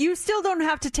 Oh, but you still don't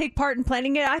have to take part in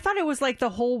planning it. I thought it was the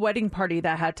whole wedding party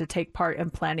that had to take part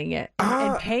in planning it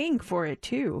and paying for it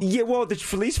too. Yeah, well,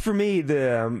 at least for me,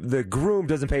 the groom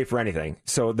doesn't pay for anything.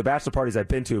 So the bachelor parties I've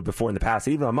been to before in the past,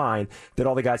 even on mine, that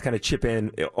all the guys kind of chip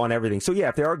in on everything. So yeah,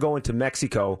 if they are going to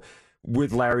Mexico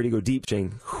with Larry to go deep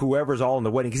fishing, whoever's all in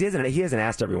the wedding, because he hasn't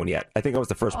asked everyone yet. I think I was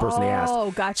the first person he asked. Oh,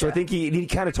 gotcha. So I think he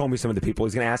kind of told me some of the people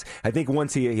he's going to ask. I think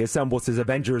once he assembles his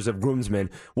Avengers of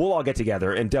groomsmen, we'll all get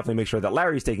together and definitely make sure that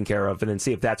Larry's taken care of, and then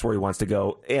see if that's where he wants to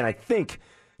go. And I think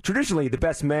traditionally the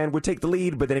best man would take the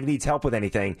lead, but then if he needs help with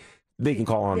anything, they can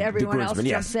call on everyone the else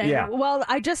groomsman. jumps Yes. in. Yeah. Well,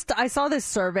 I saw this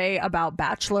survey about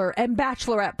bachelor and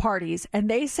bachelorette parties, and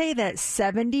they say that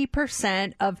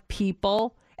 70% of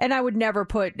people, and I would never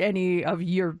put any of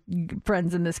your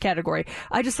friends in this category.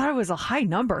 I just thought it was a high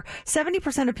number.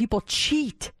 70% of people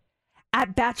cheat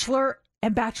at bachelor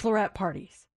and bachelorette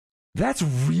parties. That's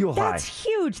real high. That's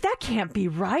huge. That can't be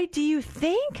right, do you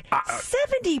think?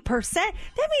 70%?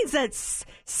 That means that's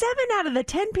 7 out of the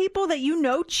 10 people that you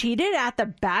know cheated at the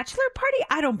bachelor party?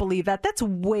 I don't believe that. That's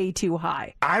way too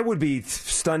high. I would be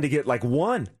stunned to get like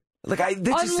one.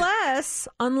 Unless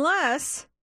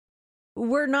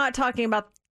we're not talking about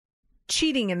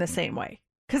cheating in the same way.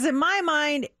 Because in my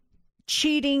mind,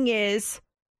 cheating is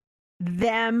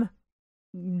them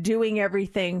doing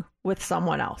everything with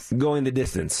someone else. Going the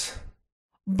distance.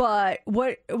 But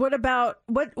what about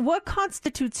what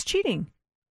constitutes cheating?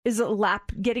 Is it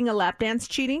getting a lap dance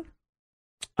cheating?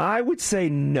 I would say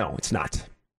no, it's not.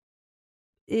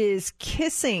 Is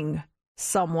kissing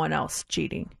someone else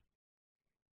cheating?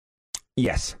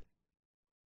 Yes.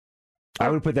 I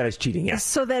would put that as cheating, yes.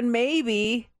 So then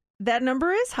maybe that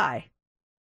number is high.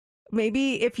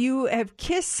 Maybe if you have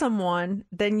kissed someone,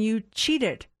 then you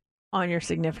cheated on your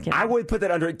significant other. I would put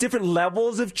that under different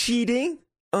levels of cheating.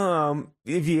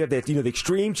 If you have that, the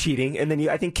extreme cheating, and then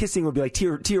I think kissing would be like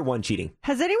tier 1 cheating.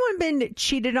 Has anyone been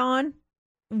cheated on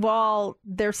while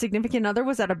their significant other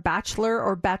was at a bachelor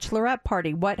or bachelorette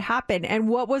party? What happened? And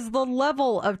what was the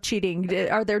level of cheating?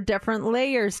 Are there different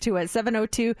layers to it?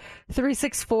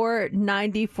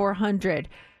 702-364-9400.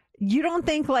 You don't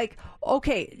think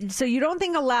so you don't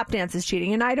think a lap dance is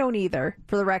cheating, and I don't either,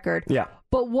 for the record. Yeah.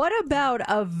 But what about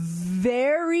a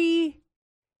very,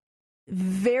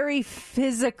 very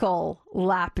physical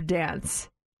lap dance?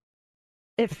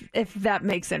 If that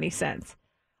makes any sense.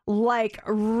 Like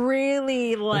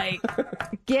really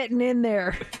getting in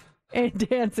there and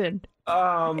dancing.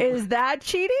 Is that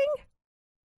cheating?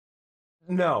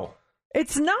 No.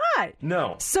 It's not.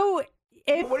 No. So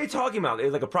what are you talking about?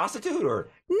 Like a prostitute or?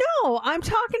 No, I'm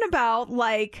talking about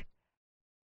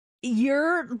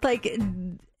you're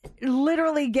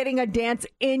literally getting a dance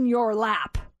in your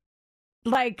lap.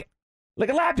 Like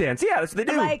a lap dance. Yeah, that's what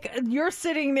they do. Like you're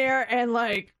sitting there and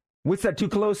what's that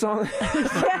Tupelo song?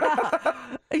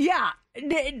 Yeah.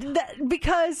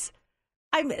 Because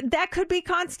that could be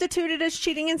constituted as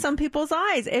cheating in some people's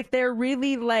eyes if they're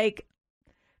really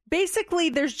basically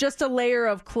there's just a layer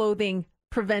of clothing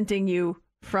preventing you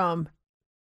from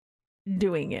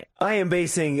doing it. I am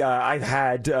basing. I've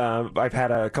had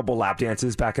a couple lap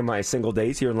dances back in my single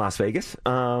days here in Las Vegas,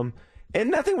 and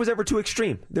nothing was ever too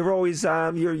extreme. They were always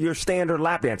your standard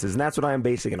lap dances, and that's what I am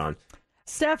basing it on.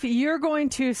 Steph, you're going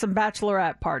to some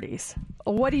bachelorette parties.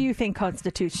 What do you think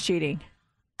constitutes cheating?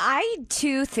 I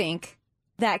too think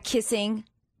that kissing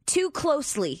too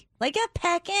closely, like a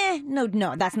peck, no,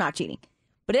 that's not cheating.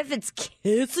 But if it's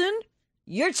kissing,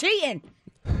 you're cheating.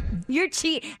 You're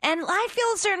cheating. And I feel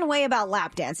a certain way about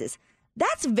lap dances.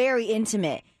 That's very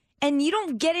intimate. And you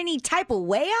don't get any type of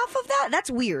way off of that? That's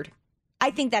weird. I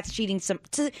think that's cheating.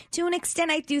 To an extent,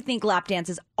 I do think lap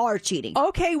dances are cheating.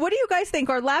 Okay, what do you guys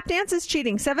think? Are lap dances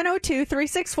cheating?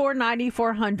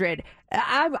 702-364-9400.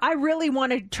 I really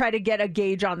want to try to get a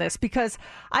gauge on this because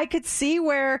I could see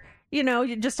where,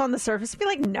 just on the surface, be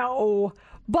like, no.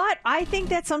 But I think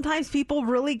that sometimes people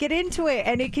really get into it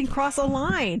and it can cross a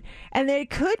line and it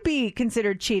could be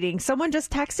considered cheating. Someone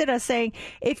just texted us saying,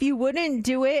 if you wouldn't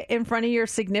do it in front of your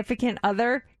significant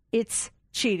other, it's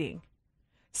cheating.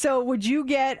 So would you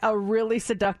get a really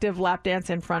seductive lap dance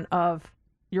in front of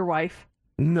your wife?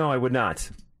 No, I would not.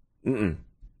 Mm-mm.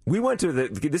 We went to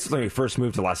this is when we first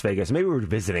moved to Las Vegas. Maybe we were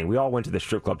visiting. We all went to the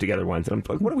strip club together once. And I'm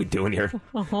like, what are we doing here?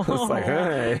 It's like,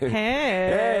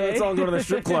 hey, let's all go to the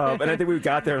strip club. And I think we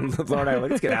got there and Laura and I were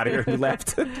like, let's get out of here. And we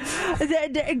left.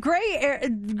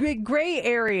 Gray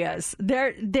areas.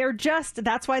 They're just,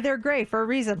 that's why they're gray for a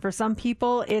reason. For some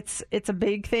people, it's a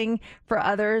big thing. For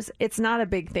others, it's not a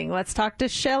big thing. Let's talk to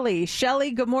Shelly. Shelly,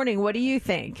 good morning. What do you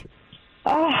think?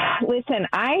 Listen,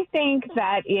 I think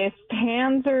that if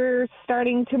hands are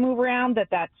starting to move around,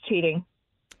 that's cheating.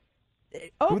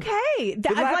 Okay. With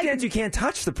lap dance, you can't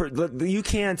touch you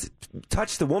can't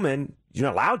touch the woman. You're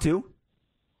not allowed to.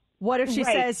 What if she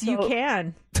says you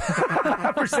can?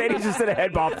 Mercedes just did a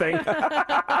head bob thing.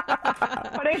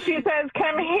 What if she says,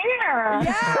 come here?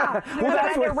 Yeah. Well,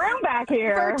 that's a room back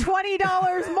here. For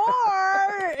 $20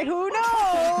 more. Who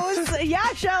knows? Yeah,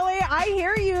 Shelly, I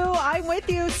hear you. I'm with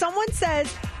you. Someone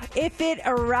says, if it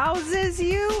arouses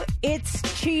you, it's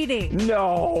cheating.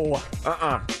 No.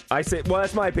 I say, well,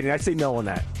 that's my opinion. I say no on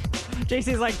that.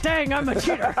 JC's like, dang, I'm a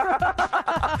cheater. How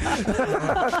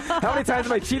many times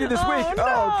have I cheated this week? No.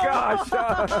 Oh, gosh.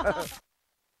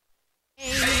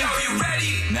 Hey, are you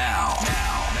ready? Now,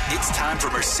 it's time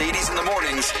for Mercedes in the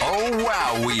Morning's Oh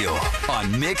Wow Wheel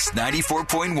on Mix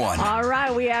 94.1. All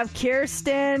right, we have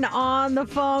Kirsten on the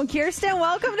phone. Kirsten,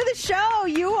 welcome to the show.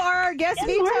 You are our guest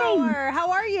vetoer.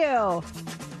 How are you?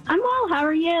 I'm well. How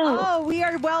are you? Oh, we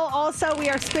are well also. We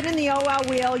are spinning the Oh Wow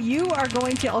Wheel. You are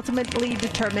going to ultimately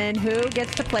determine who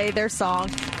gets to play their song.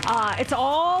 It's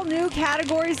all new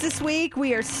categories this week.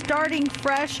 We are starting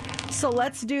fresh. So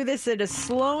let's do this. It is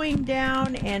slowing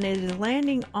down and it is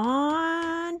landing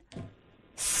on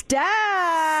Steph.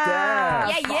 Yeah.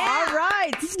 All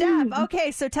right, Steph.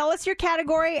 Okay, so tell us your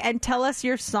category and tell us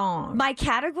your song. My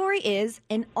category is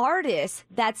an artist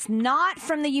that's not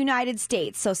from the United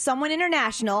States, so someone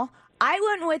international. I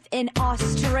went with an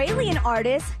Australian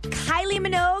artist, Kylie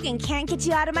Minogue, and Can't Get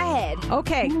You Out of My Head.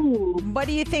 Okay. What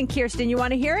do you think, Kirsten? You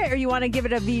want to hear it or you want to give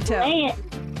it a veto? Play it.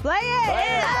 Play it.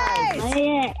 Nice.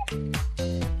 Play it.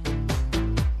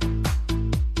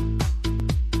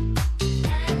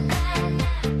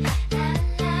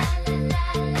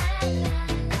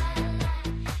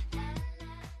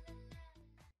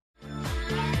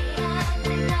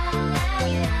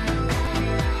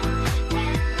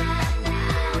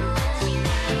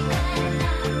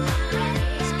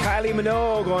 Kylie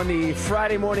Minogue on the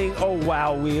Friday morning Oh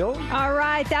Wow Wheel. All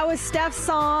right, that was Steph's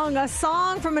song, a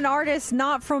song from an artist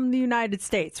not from the United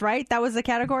States, right? That was the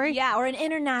category? Yeah, or an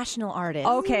international artist.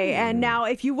 Okay, and now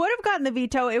if you would have gotten the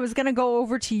veto, it was going to go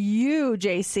over to you,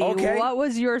 JC. Okay. What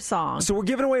was your song? So we're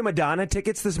giving away Madonna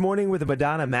tickets this morning with a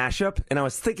Madonna mashup, and I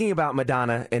was thinking about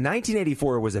Madonna, and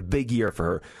 1984 was a big year for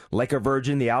her. Like a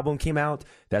Virgin, the album came out.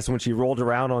 That's when she rolled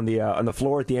around on the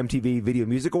floor at the MTV Video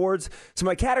Music Awards. So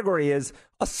my category is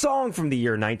a song from the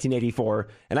year 1984,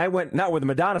 and I went not with a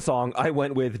Madonna song, I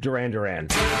went with Duran Duran.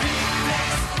 Okay.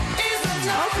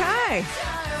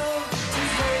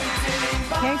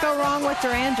 Can't go wrong with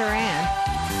Duran Duran.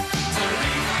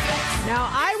 Now,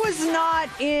 I was not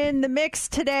in the mix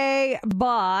today,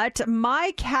 but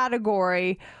my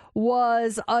category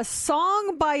was a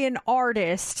song by an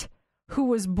artist who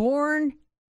was born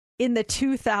in the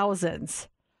 2000s.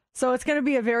 So it's going to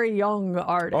be a very young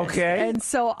artist. Okay. And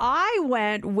so I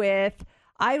went with,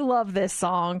 I love this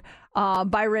song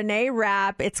by Renee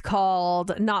Rapp. It's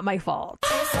called Not My Fault.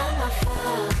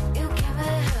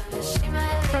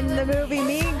 From the movie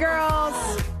Mean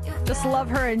Girls. Just love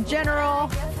her in general.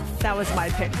 That was my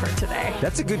pick for today.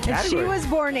 That's a good And category. she was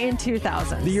born in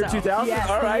 2000. The year 2000? Yes,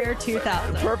 All right. the year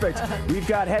 2000. Perfect. We've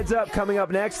got Heads Up coming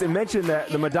up next, and mention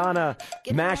the Madonna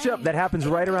mashup that happens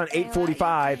right around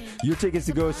 8:45. Your tickets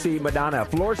to go see Madonna.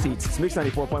 Floor seats. It's Mix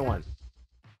 94.1.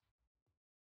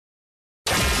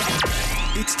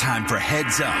 It's time for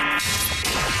Heads Up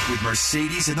with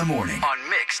Mercedes in the Morning on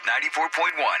Mix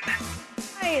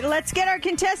 94.1. All right, let's get our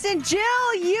contestant.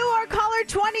 Jill, you are caller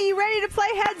 20. You ready to play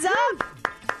Heads Up?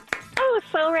 Oh,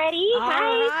 so ready. All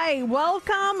right,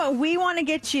 welcome. We want to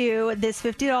get you this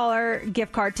 $50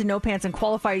 gift card to No Pants and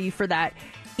qualify you for that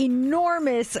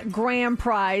enormous grand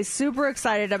prize. Super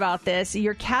excited about this.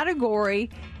 Your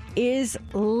category is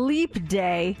Leap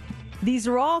Day. These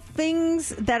are all things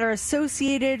that are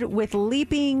associated with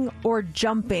leaping or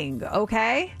jumping,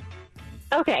 okay?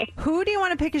 Okay. Who do you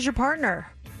want to pick as your partner?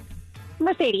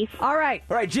 Mercedes. All right.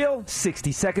 All right, Jill,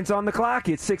 60 seconds on the clock.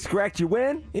 It's 6 correct. You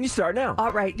win, and you start now.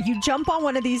 All right. You jump on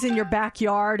one of these in your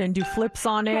backyard and do flips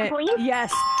on it. Trampoline?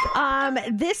 Yes.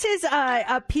 This is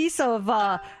a piece of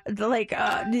yes.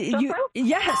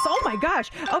 Oh my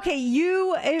gosh. Okay.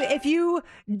 If you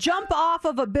jump off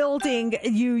of a building,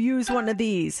 you use one of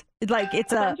these. Like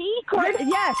it's a bungee cord?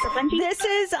 Yes. A bungee? This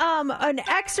is an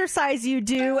exercise you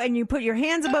do, and you put your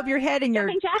hands above your head and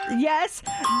Jumping jack? Yes.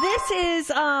 This is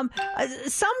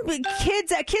some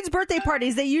kids at kids' birthday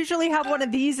parties. They usually have one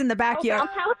of these in the backyard.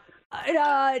 Bounce house?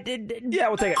 Yeah,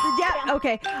 we'll take it. Yeah,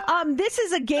 okay. This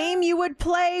is a game you would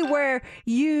play where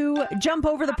you jump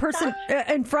over the person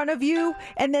in front of you,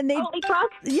 and then they.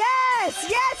 Leapfrog?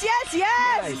 Yes.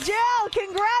 Nice. Jill,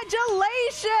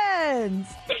 congratulations.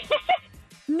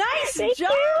 Nice job.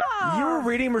 You were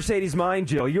reading Mercedes' mind,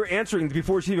 Jill. You're answering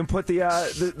before she even put the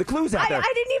clues out there.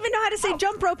 I didn't even know how to say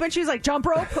jump rope, and she was like, jump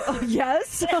rope?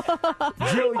 Yes.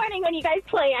 Every morning when you guys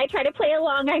play, I try to play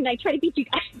along and I try to beat you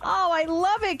guys. Oh, I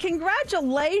love it.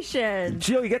 Congratulations.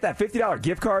 Jill, you get that $50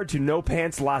 gift card to No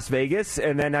Pants Las Vegas,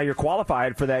 and then now you're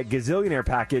qualified for that gazillionaire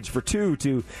package for 2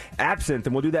 to Absinthe,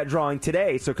 and we'll do that drawing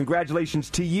today. So congratulations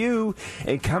to you.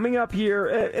 And coming up here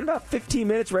in about 15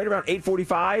 minutes, right around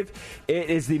 8:45, it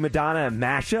is is the Madonna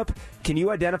mashup. Can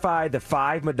you identify the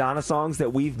 5 Madonna songs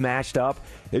that we've mashed up?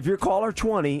 If you're caller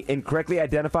 20 and correctly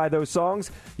identify those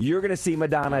songs, you're going to see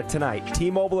Madonna tonight.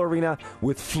 T-Mobile Arena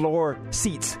with floor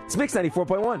seats. It's Mix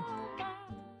 94.1.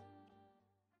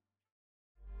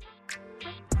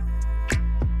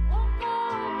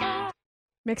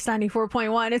 Mix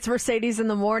 94.1. It's Mercedes in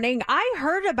the morning. I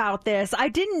heard about this. I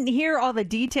didn't hear all the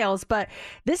details, but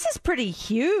this is pretty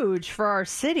huge for our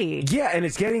city. Yeah, and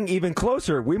it's getting even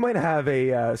closer. We might have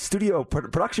a studio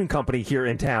production company here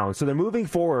in town. So they're moving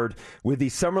forward with the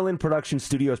Summerlin Production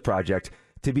Studios project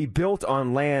to be built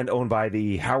on land owned by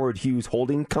the Howard Hughes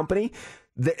Holding Company.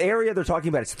 The area they're talking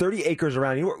about is 30 acres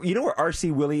around. You know where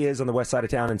R.C. Willey is on the west side of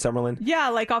town in Summerlin? Yeah,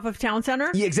 like off of Town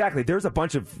Center? Yeah, exactly. There's a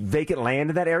bunch of vacant land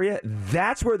in that area.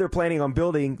 That's where they're planning on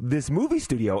building this movie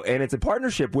studio, and it's a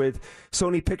partnership with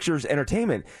Sony Pictures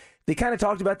Entertainment. They kind of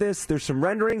talked about this. There's some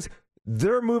renderings.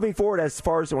 They're moving forward as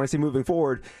far as, when I say moving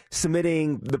forward,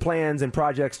 submitting the plans and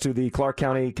projects to the Clark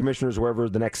County commissioners, wherever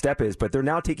the next step is. But they're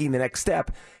now taking the next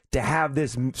step to have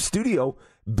this studio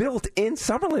built in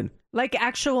Summerlin. Like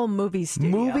actual movie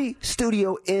studio. Movie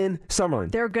studio in Summerlin.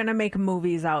 They're going to make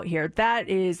movies out here.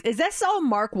 Is this all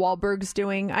Mark Wahlberg's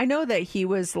doing? I know that he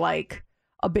was like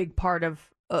a big part of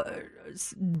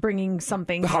bringing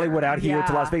something Hollywood out here to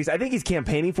Yeah. Las Vegas. I think he's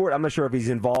campaigning for it. I'm not sure if he's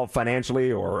involved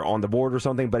financially or on the board or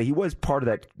something, but he was part of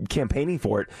that campaigning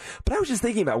for it. But I was just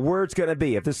thinking about where it's going to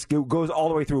be. If this goes all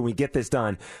the way through and we get this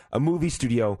done, a movie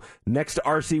studio next to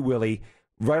R.C. Willey,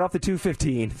 right off the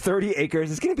 215, 30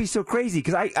 acres. It's going to be so crazy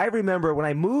because I remember when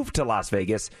I moved to Las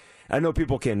Vegas, I know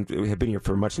people have been here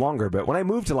for much longer, but when I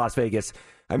moved to Las Vegas,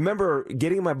 I remember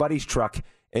getting in my buddy's truck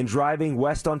and driving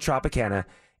west on Tropicana,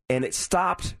 and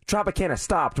Tropicana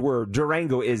stopped where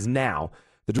Durango is now.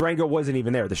 The Durango wasn't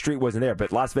even there. The street wasn't there,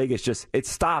 but Las Vegas it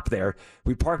stopped there.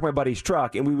 We parked my buddy's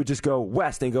truck, and we would just go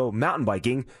west and go mountain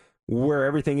biking where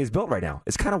everything is built right now.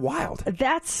 It's kind of wild.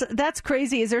 That's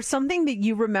crazy. Is there something that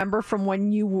you remember from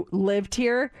when you lived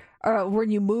here, or when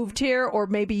you moved here, or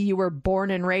maybe you were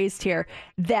born and raised here,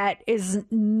 that is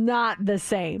not the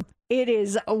same? It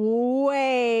is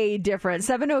way different.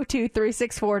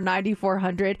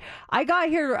 702-364-9400. I got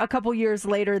here a couple years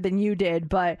later than you did,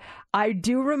 but I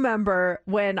do remember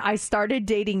when I started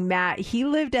dating Matt, he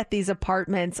lived at these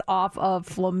apartments off of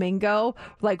Flamingo,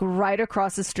 like right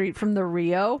across the street from the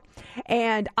Rio.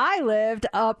 And I lived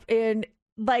up in,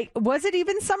 like, was it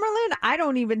even Summerlin? I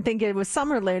don't even think it was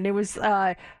Summerlin. It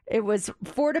was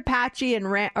Fort Apache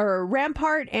and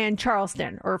Rampart and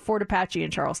Charleston, or Fort Apache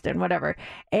and Charleston, whatever.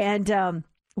 And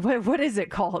what is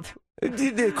it called?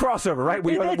 The crossover, right?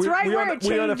 It's right where it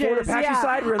changes. We're on the Fort Apache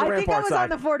side? We're on the Rampart side? I think I was on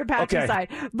the Fort Apache side.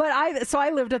 But I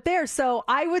lived up there. So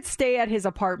I would stay at his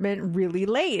apartment really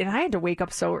late. And I had to wake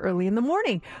up so early in the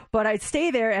morning. But I'd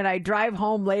stay there and I'd drive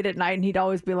home late at night. And he'd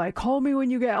always be like, call me when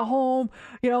you get home.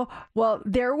 You know, well,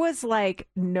 there was like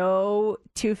no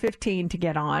 215 to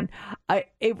get on. I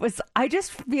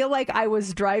just feel like I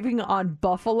was driving on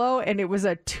Buffalo and it was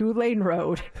a 2-lane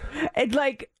road. And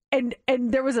like, And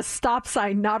there was a stop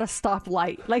sign, not a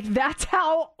stoplight. Like, that's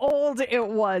how old it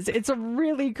was. It's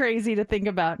really crazy to think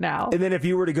about now. And then if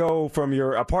you were to go from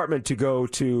your apartment to go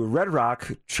to Red Rock,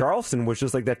 Charleston was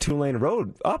just like that 2-lane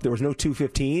road up. There was no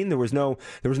 215. There was no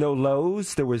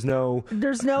Lowe's. There's no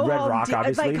Red Rock,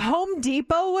 obviously. Like, Home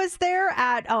Depot was there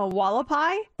at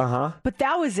Wallapai. Uh-huh. But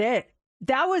that was it.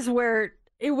 That was where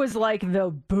it was like the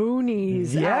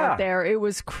boonies out there. It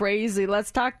was crazy.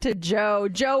 Let's talk to Joe.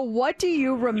 Joe, what do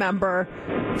you remember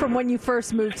from when you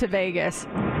first moved to Vegas?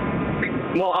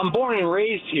 Well, I'm born and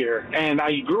raised here, and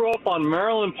I grew up on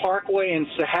Maryland Parkway and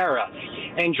Sahara.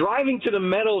 And driving to the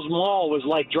Meadows Mall was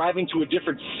like driving to a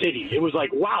different city. It was like,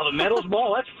 wow, the Meadows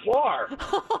Mall, that's far.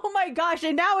 Oh, my gosh.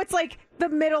 And now it's like the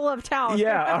middle of town.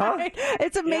 Yeah, uh-huh.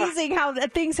 It's amazing how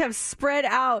things have spread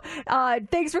out.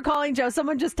 Thanks for calling, Joe.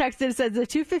 Someone just texted and said the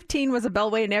 215 was a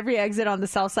bellway and every exit on the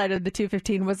south side of the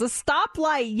 215 was a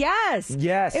stoplight. Yes.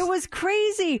 It was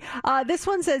crazy. This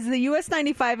one says the US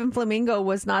 95 in Flamingo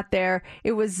was not there.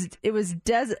 It was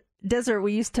desert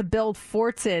we used to build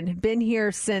forts in. Been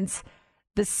here since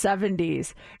the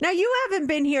 70s. Now, you haven't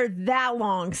been here that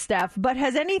long, Steph, but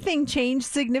has anything changed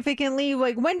significantly?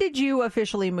 Like, when did you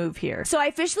officially move here? So I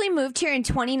officially moved here in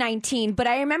 2019, but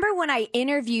I remember when I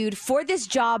interviewed for this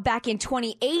job back in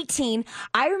 2018,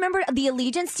 I remember the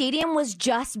Allegiant Stadium was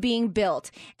just being built.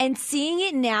 And seeing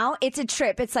it now, it's a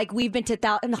trip. It's like we've been to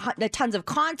tons of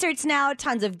concerts now,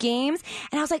 tons of games.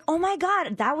 And I was like, oh my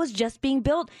God, that was just being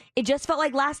built. It just felt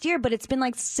like last year, but it's been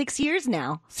like 6 years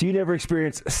now. So you never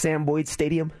experienced Sam Boyd Stadium?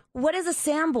 What is a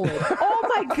Sam Boyd?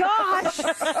 Oh my gosh!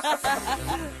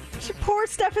 Poor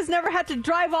Steph has never had to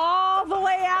drive all the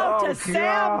way out to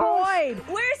Sam Boyd.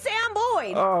 Where's Sam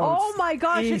Boyd? Oh my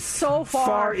gosh, it's so far.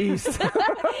 Far east.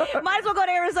 Might as well go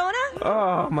to Arizona.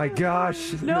 Oh my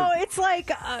gosh. No, it's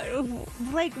like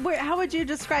where? How would you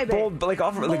describe it?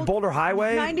 Like Boulder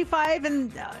Highway. 95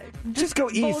 and just go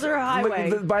east. Boulder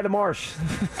Highway by the marsh.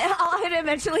 I'll hit it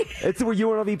eventually. It's where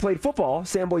UNLV played football,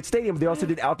 Sam Boyd Stadium. They also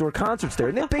did outdoor concerts there,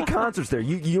 and they had big concerts there.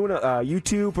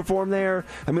 U2 performed there.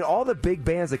 I mean, all the big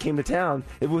bands that came to town.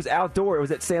 It was outdoor. It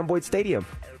was at Sam Boyd Stadium.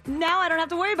 Now I don't have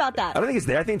to worry about that. I don't think it's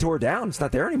there. I think they tore it down. It's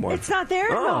not there anymore. It's not there?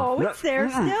 No, it's there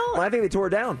still. Well, I think they tore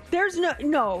it down. There's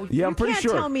no. Yeah, I'm pretty sure. You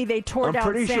can't tell me they tore down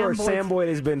I'm pretty sure Boyd's. Sam Boyd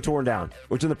has been torn down,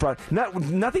 which in the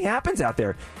nothing happens out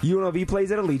there. UNLV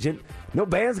plays at Allegiant. No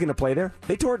band's going to play there.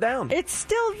 They tore it down. It's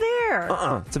still there.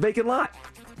 It's a vacant lot.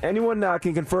 Anyone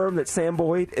can confirm that Sam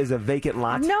Boyd is a vacant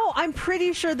lot? No, I'm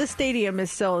pretty sure the stadium is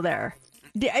still there.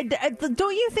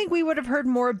 Don't you think we would have heard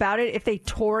more about it if they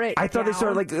tore it I thought down? they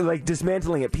started like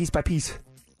dismantling it piece by piece.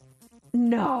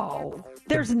 No.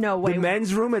 There's no way. The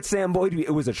men's room at Sam Boyd,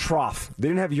 it was a trough. They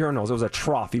didn't have urinals. It was a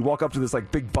trough. You walk up to this like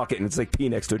big bucket and it's like pee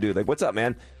next to a dude. Like, what's up,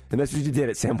 man? And that's what you did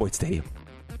at Sam Boyd Stadium.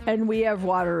 And we have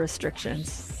water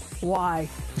restrictions. Why?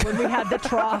 When we had the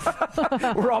trough.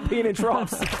 We're all peeing in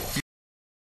troughs.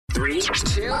 3,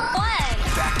 2, 1.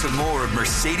 Back to more of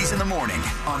Mercedes in the Morning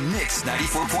on Mix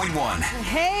 94.1.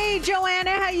 Hey,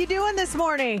 Joanna, how you doing this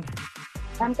morning?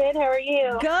 I'm good. How are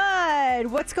you? Good.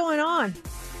 What's going on?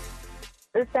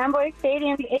 The Sam Boyd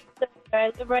Stadium.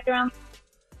 I live right around.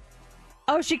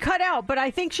 Oh, she cut out, but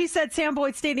I think she said Sam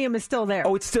Boyd Stadium is still there.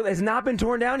 Oh, it's not been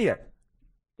torn down yet?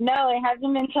 No, it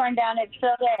hasn't been torn down. It's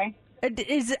still there.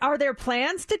 Are there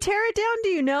plans to tear it down? Do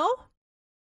you know?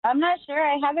 I'm not sure.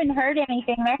 I haven't heard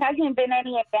anything. There hasn't been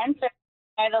any events.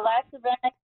 The last event I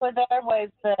was there was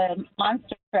the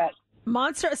monster truck.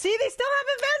 See, they still have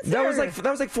events.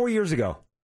 That was like 4 years ago.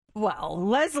 Well,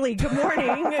 Leslie, good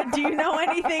morning. Do you know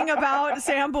anything about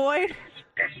Sam Boyd?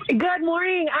 Good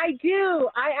morning. I do.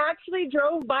 I actually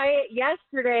drove by it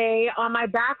yesterday on my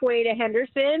back way to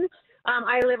Henderson.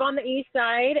 I live on the east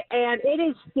side, and it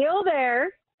is still there.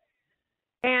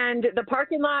 And the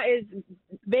parking lot is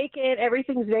vacant.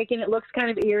 Everything's vacant. It looks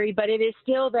kind of eerie, but it is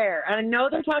still there. I know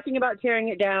they're talking about tearing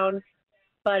it down,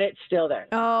 but it's still there.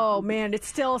 Oh, man, it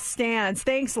still stands.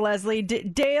 Thanks, Leslie.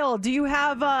 Dale, do you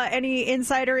have any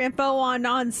insider info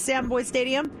on Sam Boyd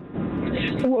Stadium?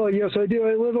 Well, yes, I do.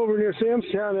 I live over near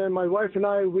Samstown, and my wife and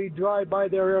I, we drive by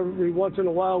there every once in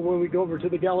a while when we go over to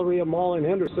the Galleria Mall in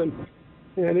Henderson,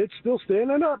 and it's still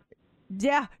standing up.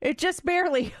 Yeah, it just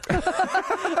barely. We're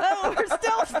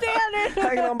still standing.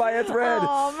 Hanging on by a thread.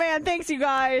 Oh, man, thanks, you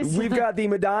guys. We've got the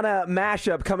Madonna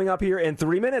mashup coming up here in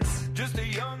 3 minutes. Just a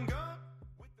young gun.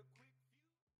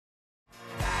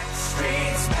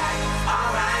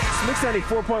 Mix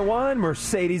 94.1,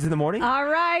 Mercedes in the morning. All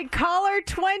right, caller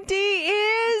 20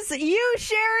 is you,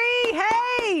 Sherry.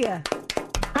 Hey.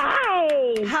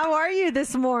 Hi. How are you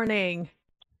this morning?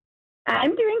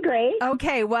 I'm doing great.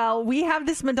 Okay, well, we have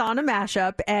this Madonna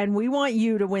mashup, and we want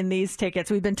you to win these tickets.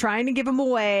 We've been trying to give them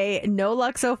away. No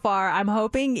luck so far. I'm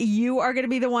hoping you are going to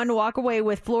be the one to walk away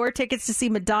with floor tickets to see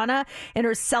Madonna in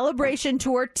her celebration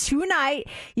tour tonight.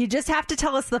 You just have to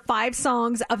tell us the 5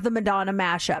 songs of the Madonna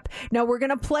mashup. Now, we're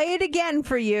going to play it again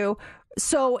for you.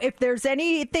 So if there's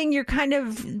anything you're kind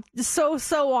of so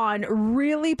on,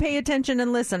 really pay attention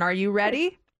and listen. Are you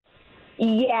ready?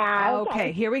 Yeah.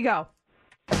 Okay, here we go.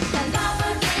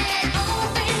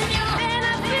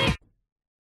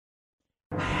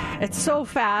 It's so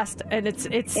fast, and it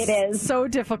is so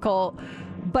difficult,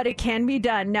 but it can be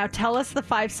done. Now tell us the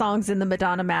 5 songs in the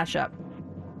Madonna mashup.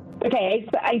 Okay,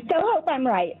 I still hope I'm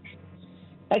right.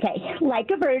 Okay,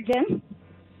 Like a Virgin,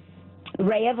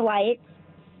 Ray of Light,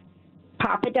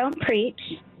 Papa Don't Preach,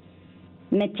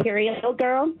 Material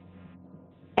Girl,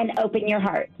 and Open Your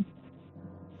Heart.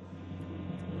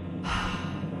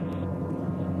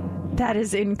 That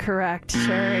is incorrect,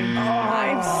 Sherry.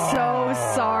 I'm so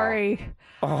sorry.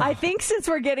 I think since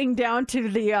we're getting down to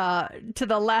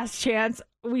the last chance,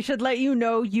 we should let you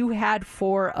know you had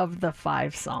 4 of the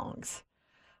 5 songs.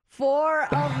 4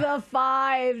 of the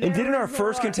 5. And didn't our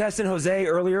first contestant, Jose,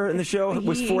 earlier in the show,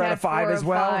 was 4 out of 5 as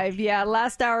well? 5. Yeah,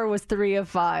 last hour was 3 of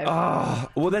 5. Oh,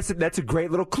 well, that's a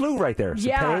great little clue right there. So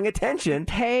paying attention.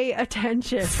 Pay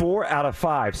attention. 4 out of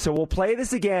 5. So we'll play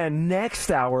this again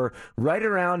next hour, right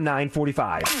around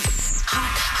 9:45.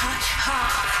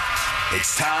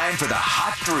 It's time for the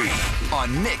Hot 3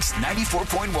 on Mix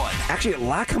 94.1. Actually, a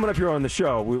lot coming up here on the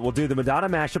show. We'll do the Madonna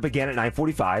mashup again at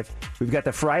 9:45. We've got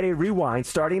the Friday Rewind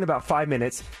starting in about 5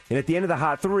 minutes. And at the end of the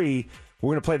Hot 3, we're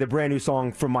going to play the brand new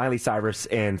song from Miley Cyrus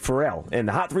and Pharrell. And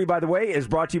the Hot 3, by the way, is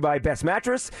brought to you by Best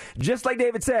Mattress. Just like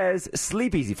David says,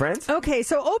 sleep easy, friends. Okay,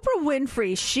 so Oprah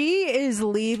Winfrey, she is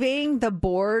leaving the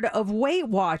board of Weight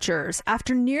Watchers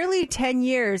after nearly 10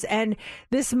 years. And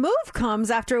this move comes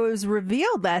after it was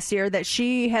revealed last year that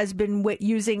she has been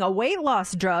using a weight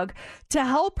loss drug to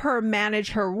help her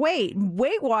manage her weight.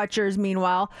 Weight Watchers,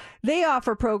 meanwhile, they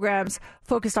offer programs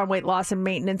focused on weight loss and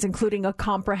maintenance, including a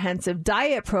comprehensive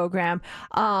diet program.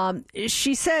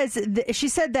 She said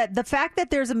that the fact that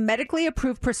there's a medically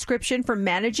approved prescription for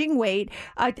managing weight,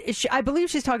 I believe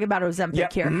she's talking about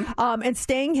Ozempic here, and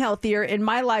staying healthier in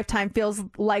my lifetime feels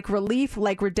like relief,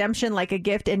 like redemption, like a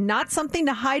gift, and not something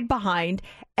to hide behind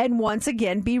and once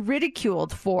again be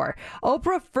ridiculed for.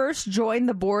 Oprah first joined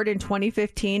the board in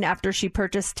 2015 after she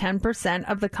purchased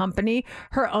 10% of the company.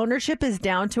 Her ownership is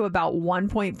down to about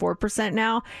 1.4%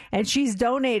 now, and she's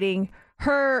donating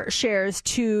her shares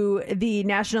to the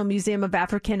National Museum of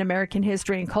African American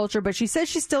History and Culture, but she says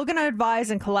she's still going to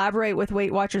advise and collaborate with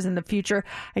Weight Watchers in the future.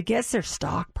 I guess their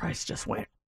stock price just went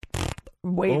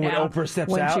way down when Oprah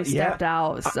steps when out. she stepped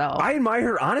out. So I admire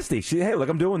her honesty. Hey, look,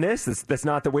 I'm doing this. That's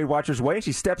not the Weight Watchers way. And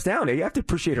she steps down. You have to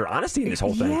appreciate her honesty in this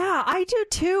whole thing. Yeah, I do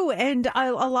too. And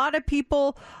a lot of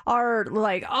people are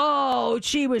like, "Oh,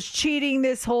 she was cheating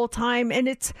this whole time." And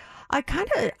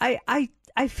I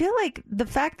feel like the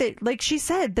fact that, like she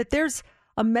said, that there's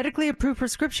a medically approved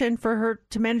prescription for her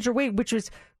to manage her weight, which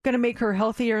was going to make her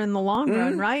healthier in the long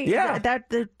run, right? Yeah.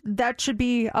 That should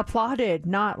be applauded,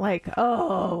 not like,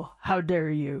 oh, how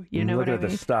dare you? You know Look what I at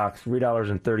mean? the stocks,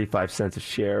 $3.35 a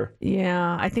share.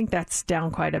 Yeah, I think that's down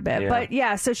quite a bit. Yeah. But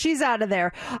yeah, so she's out of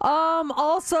there.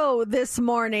 Also this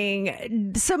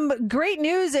morning, some great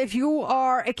news if you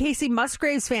are a Casey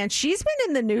Musgraves fan. She's been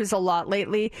in the news a lot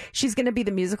lately. She's going to be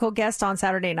the musical guest on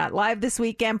Saturday Night Live this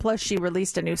weekend. Plus, she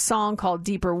released a new song called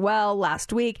Deeper Well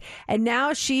last week. And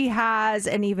now she has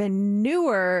an even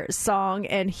newer song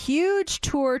and huge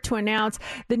tour to announce.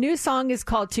 The new song is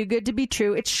called Too Good to Be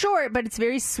True. It's short, but it's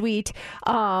very sweet.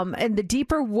 And the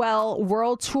Deeper Well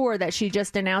World Tour that she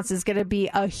just announced is going to be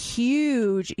a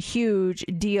huge, huge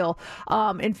deal.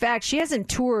 In fact, she hasn't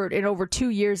toured in over 2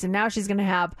 years, and now she's going to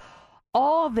have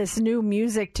all this new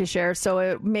music to share, so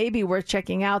it may be worth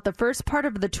checking out. The first part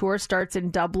of the tour starts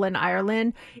in Dublin,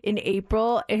 Ireland in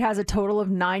April. It has a total of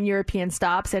 9 European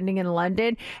stops ending in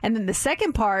London. And then the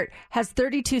second part has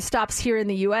 32 stops here in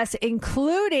the U.S.,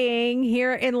 including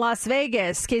here in Las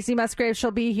Vegas. Casey Musgraves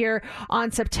shall be here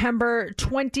on September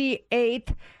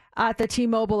 28th. At the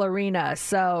T-Mobile Arena,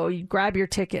 so you grab your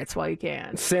tickets while you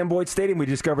can. Sam Boyd Stadium, we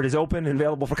discovered, is open and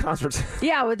available for concerts.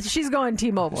 Yeah, she's going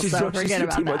T-Mobile, so forget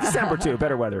about that. December, too,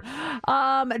 better weather.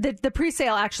 The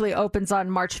pre-sale actually opens on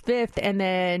March 5th and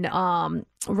then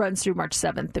runs through March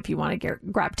 7th if you want to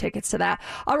grab tickets to that.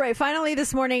 All right, finally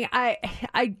this morning, I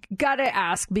got to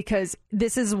ask, because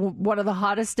this is one of the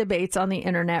hottest debates on the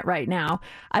internet right now.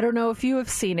 I don't know if you have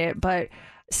seen it, but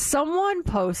someone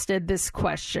posted this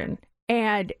question,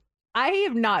 and I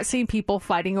have not seen people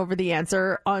fighting over the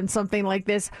answer on something like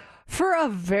this for a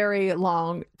very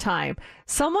long time.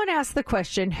 Someone asked the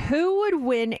question, who would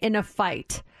win in a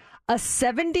fight, a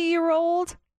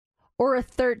 70-year-old or a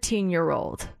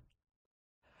 13-year-old?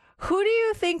 Who do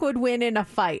you think would win in a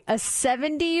fight, a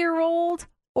 70-year-old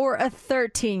or a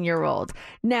 13-year-old?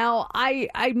 Now,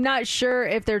 I'm not sure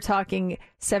if they're talking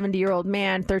 70-year-old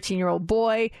man, 13-year-old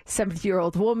boy,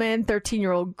 70-year-old woman,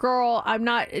 13-year-old girl.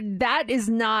 That is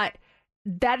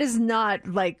not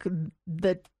like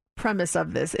the premise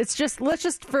of this. It's just, let's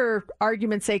just, for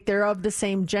argument's sake, they're of the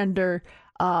same gender.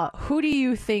 Who do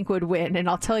you think would win? And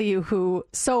I'll tell you who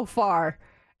so far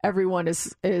everyone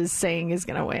is saying is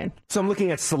going to win. So I'm looking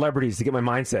at celebrities to get my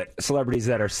mindset. Celebrities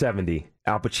that are 70.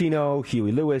 Al Pacino,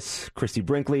 Huey Lewis, Christy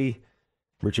Brinkley,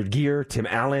 Richard Gere, Tim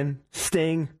Allen,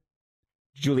 Sting,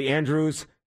 Julie Andrews.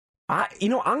 I'm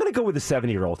going to go with the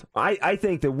 70-year-old. I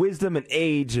think the wisdom and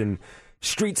age and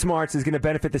street smarts is going to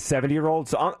benefit the 70-year-old.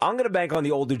 So I'm going to bank on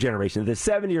the older generation. The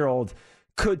 70-year-old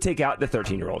could take out the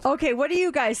 13-year-old. Okay, what do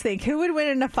you guys think? Who would win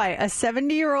in a fight, a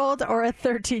 70-year-old or a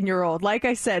 13-year-old? Like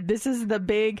I said, this is the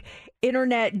big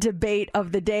internet debate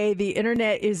of the day. The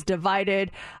internet is divided.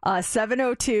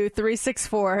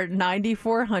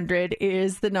 702-364-9400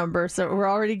 is the number. So we're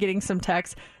already getting some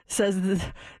text. Says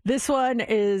this one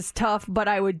is tough, but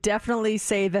I would definitely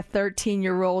say the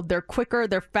 13-year-old. They're quicker,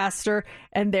 they're faster,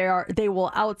 and they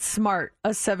will outsmart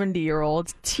a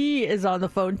 70-year-old. T is on the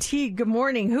phone. T, good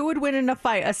morning. Who would win in a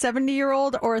fight, a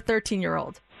 70-year-old or a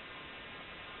 13-year-old?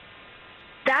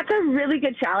 That's a really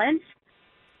good challenge.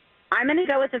 I'm going to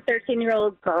go with a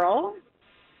 13-year-old girl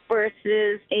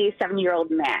versus a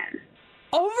 7-year-old man.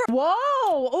 Over. Whoa.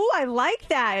 Oh, I like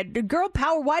that. Girl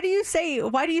power. Why do you say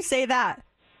that?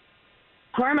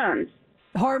 Hormones.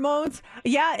 Hormones?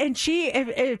 Yeah, and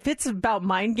if it's about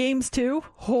mind games too,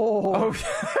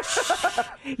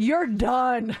 you're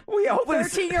done. We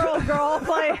always 13-year-old girl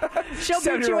play. She'll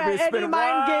beat you at any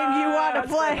mind game you want to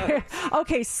play.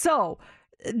 Okay, so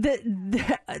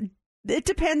it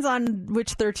depends on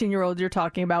which 13-year-old you're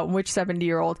talking about and which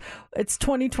 70-year-old. It's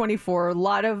 2024. A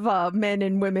lot of men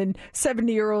and women,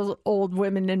 70-year-old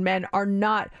women and men are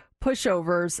not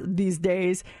pushovers these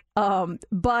days.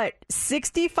 But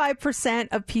 65%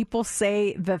 of people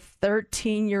say the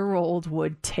 13-year-old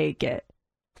would take it.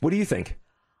 What do you think?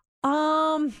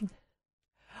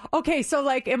 Okay, so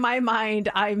like in my mind,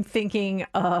 I'm thinking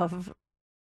of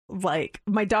like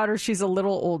my daughter. She's a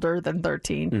little older than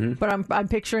 13, but I'm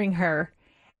picturing her,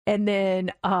 and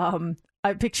then I'm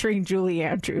picturing Julie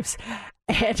Andrews.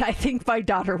 And I think my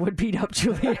daughter would beat up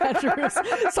Julie Andrews.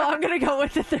 So I'm going to go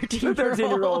with the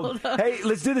 13-year-old. Hey,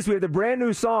 let's do this. We have the brand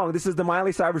new song. This is the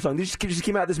Miley Cyrus song. This just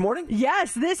came out this morning?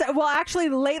 Yes. Actually,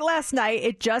 late last night,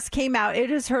 it just came out. It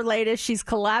is her latest. She's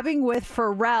collabing with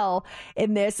Pharrell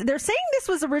in this. They're saying this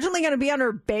was originally going to be on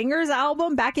her Bangers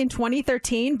album back in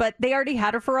 2013, but they already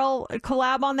had a Pharrell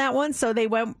collab on that one. So they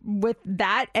went with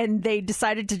that, and they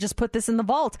decided to just put this in the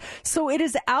vault. So it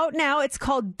is out now. It's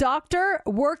called Doctor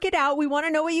Work It Out. We want to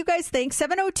know what you guys think.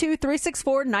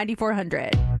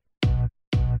 702-364-9400.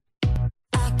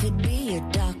 I could be a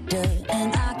doctor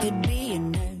and I could be a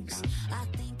nurse. I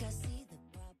think I see the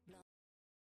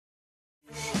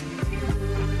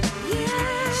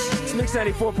It's Mix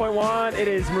 94.1. It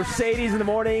is Mercedes in the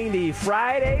Morning, the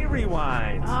Friday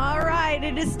Rewind. All right,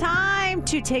 it is time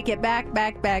to take it back.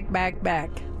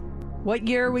 What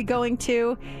year are we going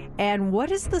to? And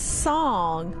what is the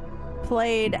song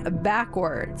played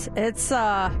backwards? It's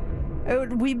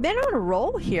we've been on a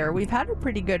roll here. We've had a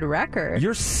pretty good record.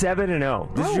 You're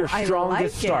 7-0. This is your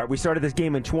strongest start. We started this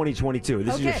game in 2022.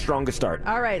 This is your strongest start.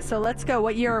 All right, so let's go.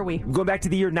 What year are we? Going back to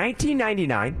the year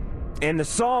 1999, and the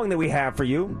song that we have for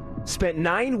you spent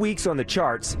 9 weeks on the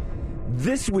charts.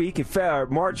 This week,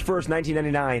 March 1st,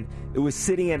 1999, it was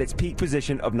sitting at its peak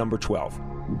position of number 12.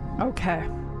 Okay.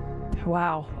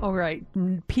 Wow. All right.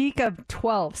 Peak of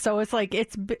 12. So it's like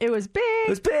it was big. It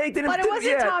was big. But it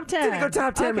wasn't top 10. Didn't go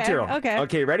top 10 material.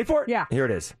 Okay, ready for it? Yeah. Here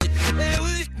it is.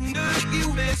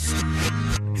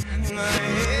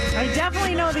 I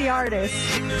definitely know the artist.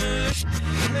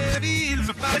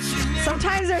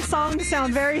 Sometimes their songs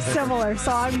sound very similar.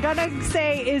 So I'm going to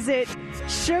say, is it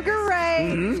Sugar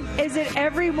Ray? Mm-hmm. Is it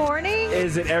Every Morning?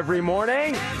 Is it Every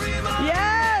Morning?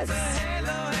 Yes!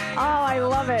 Oh, I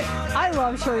love it. I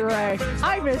love Sugar Ray.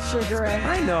 I miss Sugar Ray.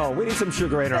 I know. We need some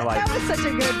Sugar Ray in our life. That was such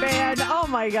a good band. Oh,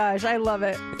 my gosh. I love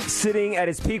it. Sitting at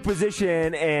its peak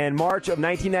position in March of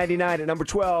 1999 at number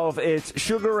 12, it's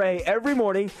Sugar Ray Every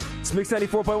Morning. It's Mix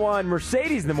 94.1,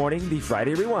 Mercedes in the Morning, the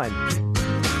Friday Rewind.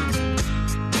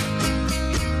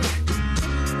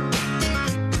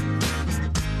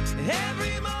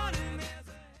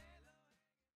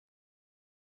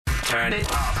 Turn it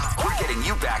up. We're getting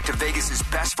you back to Vegas's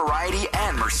best variety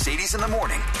and Mercedes in the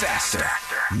Morning faster.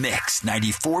 Mix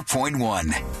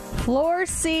 94.1. Floor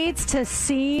seats to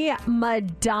see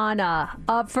Madonna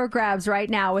up for grabs right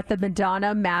now with the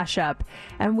Madonna mashup.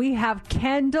 And we have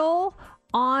Kendall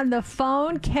on the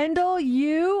phone. Kendall,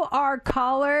 you are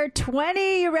caller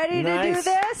 20. You ready to do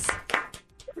this?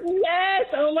 Yes.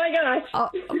 Oh, my gosh.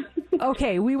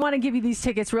 Okay, we want to give you these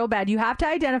tickets real bad. You have to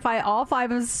identify all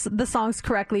 5 of the songs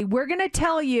correctly. We're going to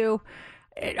tell you,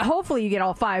 hopefully you get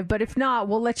all 5, but if not,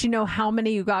 we'll let you know how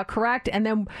many you got correct. And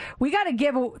then we got to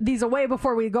give these away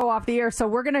before we go off the air, so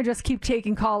we're going to just keep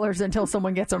taking callers until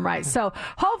someone gets them right. So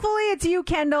hopefully it's you,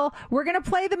 Kendall. We're going to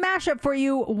play the mashup for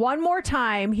you one more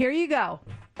time. Here you go.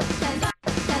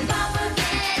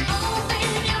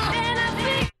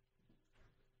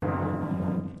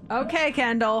 Okay,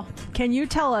 Kendall, can you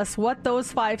tell us what those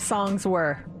 5 songs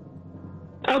were?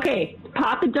 Okay,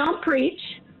 Papa Don't Preach,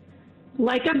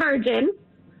 Like a Virgin,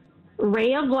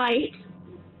 Ray of Light,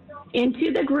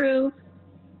 Into the Groove,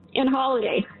 and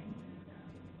Holiday.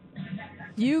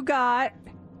 You got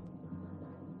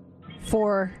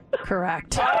 4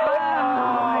 correct. Oh,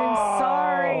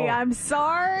 I'm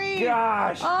sorry.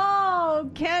 Gosh. Oh,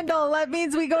 Kendall, that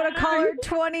means we go to caller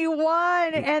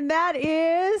 21, and that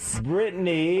is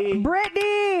Brittany.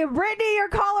 Brittany, you're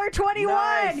caller 21.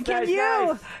 Nice,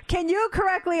 Can you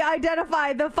correctly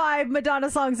identify the 5 Madonna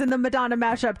songs in the Madonna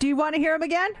mashup? Do you want to hear them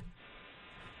again?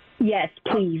 Yes,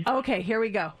 please. Okay, here we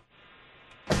go.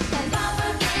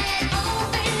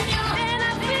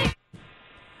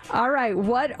 All right,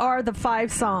 what are the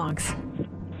 5 songs?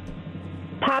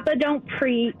 Papa Don't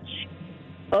Preach,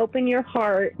 Open Your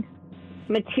Heart,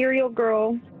 Material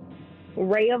Girl,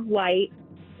 Ray of Light,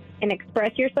 and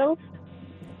Express Yourself.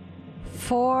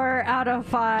 4 out of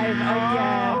 5 again.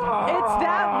 It's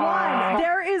that one.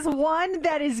 There is one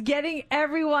that is getting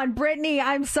everyone. Brittany,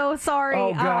 I'm so sorry.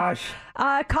 Oh, gosh.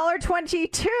 Caller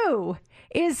 22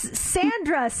 is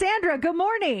Sandra. Sandra, good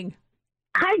morning.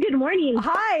 Hi, good morning.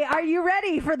 Hi, are you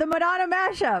ready for the Madonna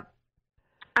mashup?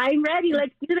 I'm ready.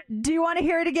 Let's do it. Do you want to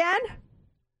hear it again?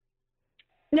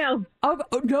 No. Oh,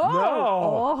 no.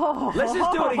 Oh. Let's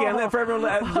just do it again for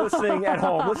everyone listening at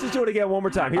home. Let's just do it again one more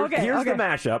time. Here's the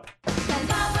mashup.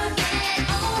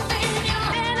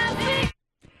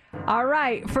 All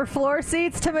right. For floor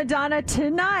seats to Madonna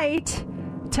tonight,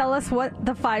 tell us what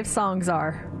the 5 songs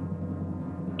are.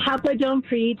 Papa Don't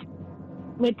Preach,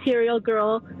 Material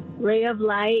Girl, Ray of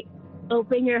Light,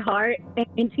 Open Your Heart, and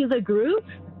Into the Groove.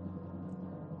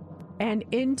 And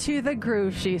Into the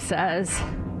Groove, she says.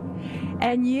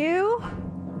 And you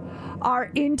are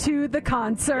into the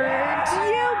concert. Yeah!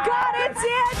 You got it,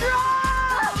 Sandra!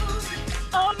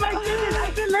 Oh, my goodness.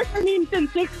 I've been listening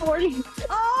since 6:40.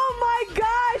 Oh, my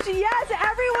gosh. Yes,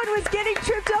 everyone was getting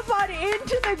tripped up on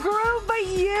Into the Groove, but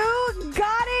you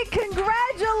got it.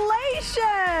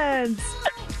 Congratulations.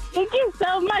 Thank you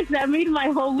so much. That made my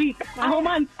whole week, my whole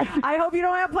month. I hope you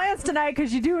don't have plans tonight,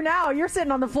 because you do now. You're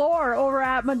sitting on the floor over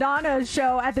at Madonna's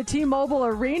show at the T-Mobile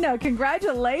Arena.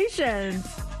 Congratulations.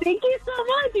 Thank you so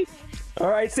much. All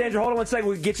right, Sandra, hold on one second.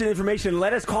 We'll get you the information.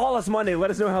 Call us Monday.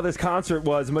 Let us know how this concert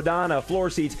was. Madonna, floor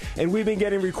seats. And we've been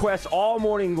getting requests all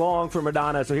morning long for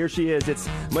Madonna. So here she is. It's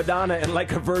Madonna and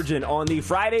Like a Virgin on the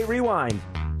Friday Rewind.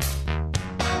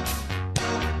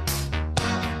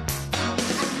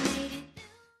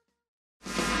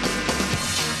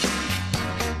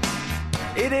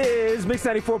 It is Mix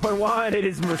 94.1. It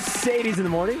is Mercedes in the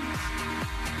morning.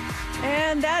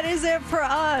 And that is it for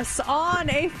us on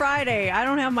a Friday. I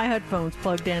don't have my headphones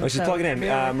plugged in. Oh, she's plugging in.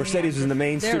 Mercedes was in the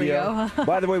main studio. We go.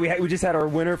 By the way, we just had our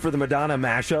winner for the Madonna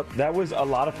mashup. That was a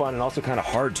lot of fun and also kind of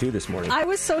hard, too, this morning. I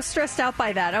was so stressed out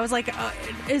by that. I was like,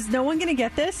 is no one going to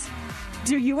get this?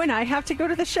 Do you and I have to go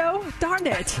to the show? Darn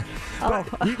it.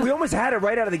 We almost had it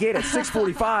right out of the gate at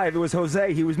 6:45. It was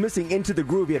Jose. He was missing Into the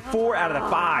Groove. He had 4 out of the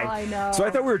 5. I know. So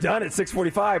I thought we were done at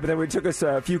 6:45, but then it took us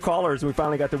a few callers, and we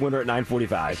finally got the winner at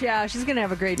 9:45. Yeah, she's going to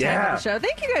have a great time on the show.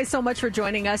 Thank you guys so much for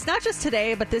joining us, not just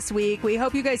today, but this week. We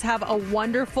hope you guys have a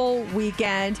wonderful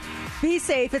weekend. Be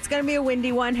safe. It's going to be a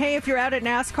windy one. Hey, if you're out at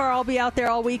NASCAR, I'll be out there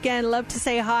all weekend. Love to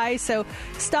say hi. So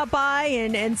stop by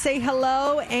and say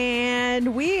hello.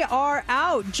 And we are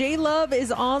out. J-Love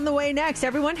is on the way next.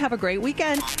 Everyone, have a great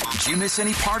weekend. Did you miss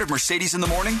any part of Mercedes in the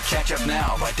Morning? Catch up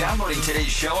now by downloading today's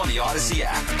show on the Odyssey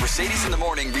app. Mercedes in the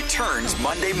Morning returns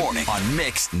Monday morning on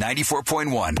Mix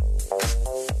 94.1.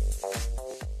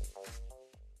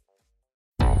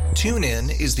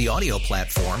 TuneIn is the audio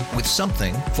platform with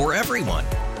something for everyone.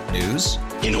 News.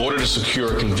 In order to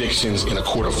secure convictions in a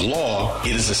court of law,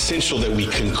 it is essential that we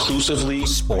conclusively.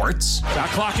 Sports. Got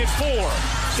clock at 4.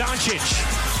 Doncic.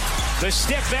 The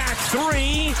step back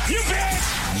 3. You bet.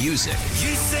 Music.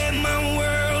 You set my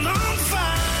world on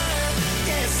fire.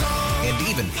 Yes, and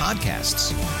even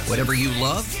podcasts. Whatever you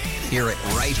love, hear it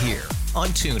right here on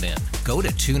TuneIn. Go to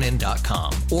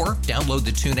TuneIn.com or download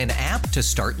the TuneIn app to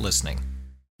start listening.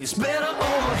 It's better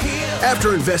over here.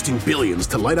 After investing billions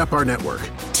to light up our network,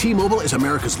 T-Mobile is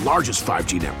America's largest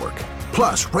 5G network.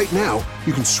 Plus, right now,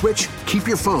 you can switch, keep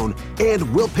your phone, and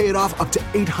we'll pay it off up to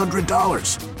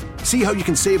 $800. See how you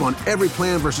can save on every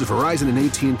plan versus Verizon and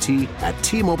AT&T at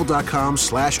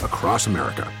T-Mobile.com/across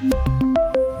America.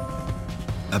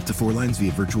 Up to 4 lines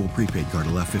via virtual prepaid card.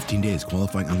 Allow 15 days.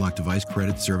 Qualifying unlocked device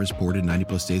credit service ported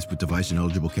 90+ days with device and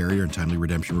eligible carrier and timely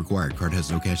redemption required. Card has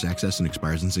no cash access and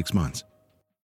expires in 6 months.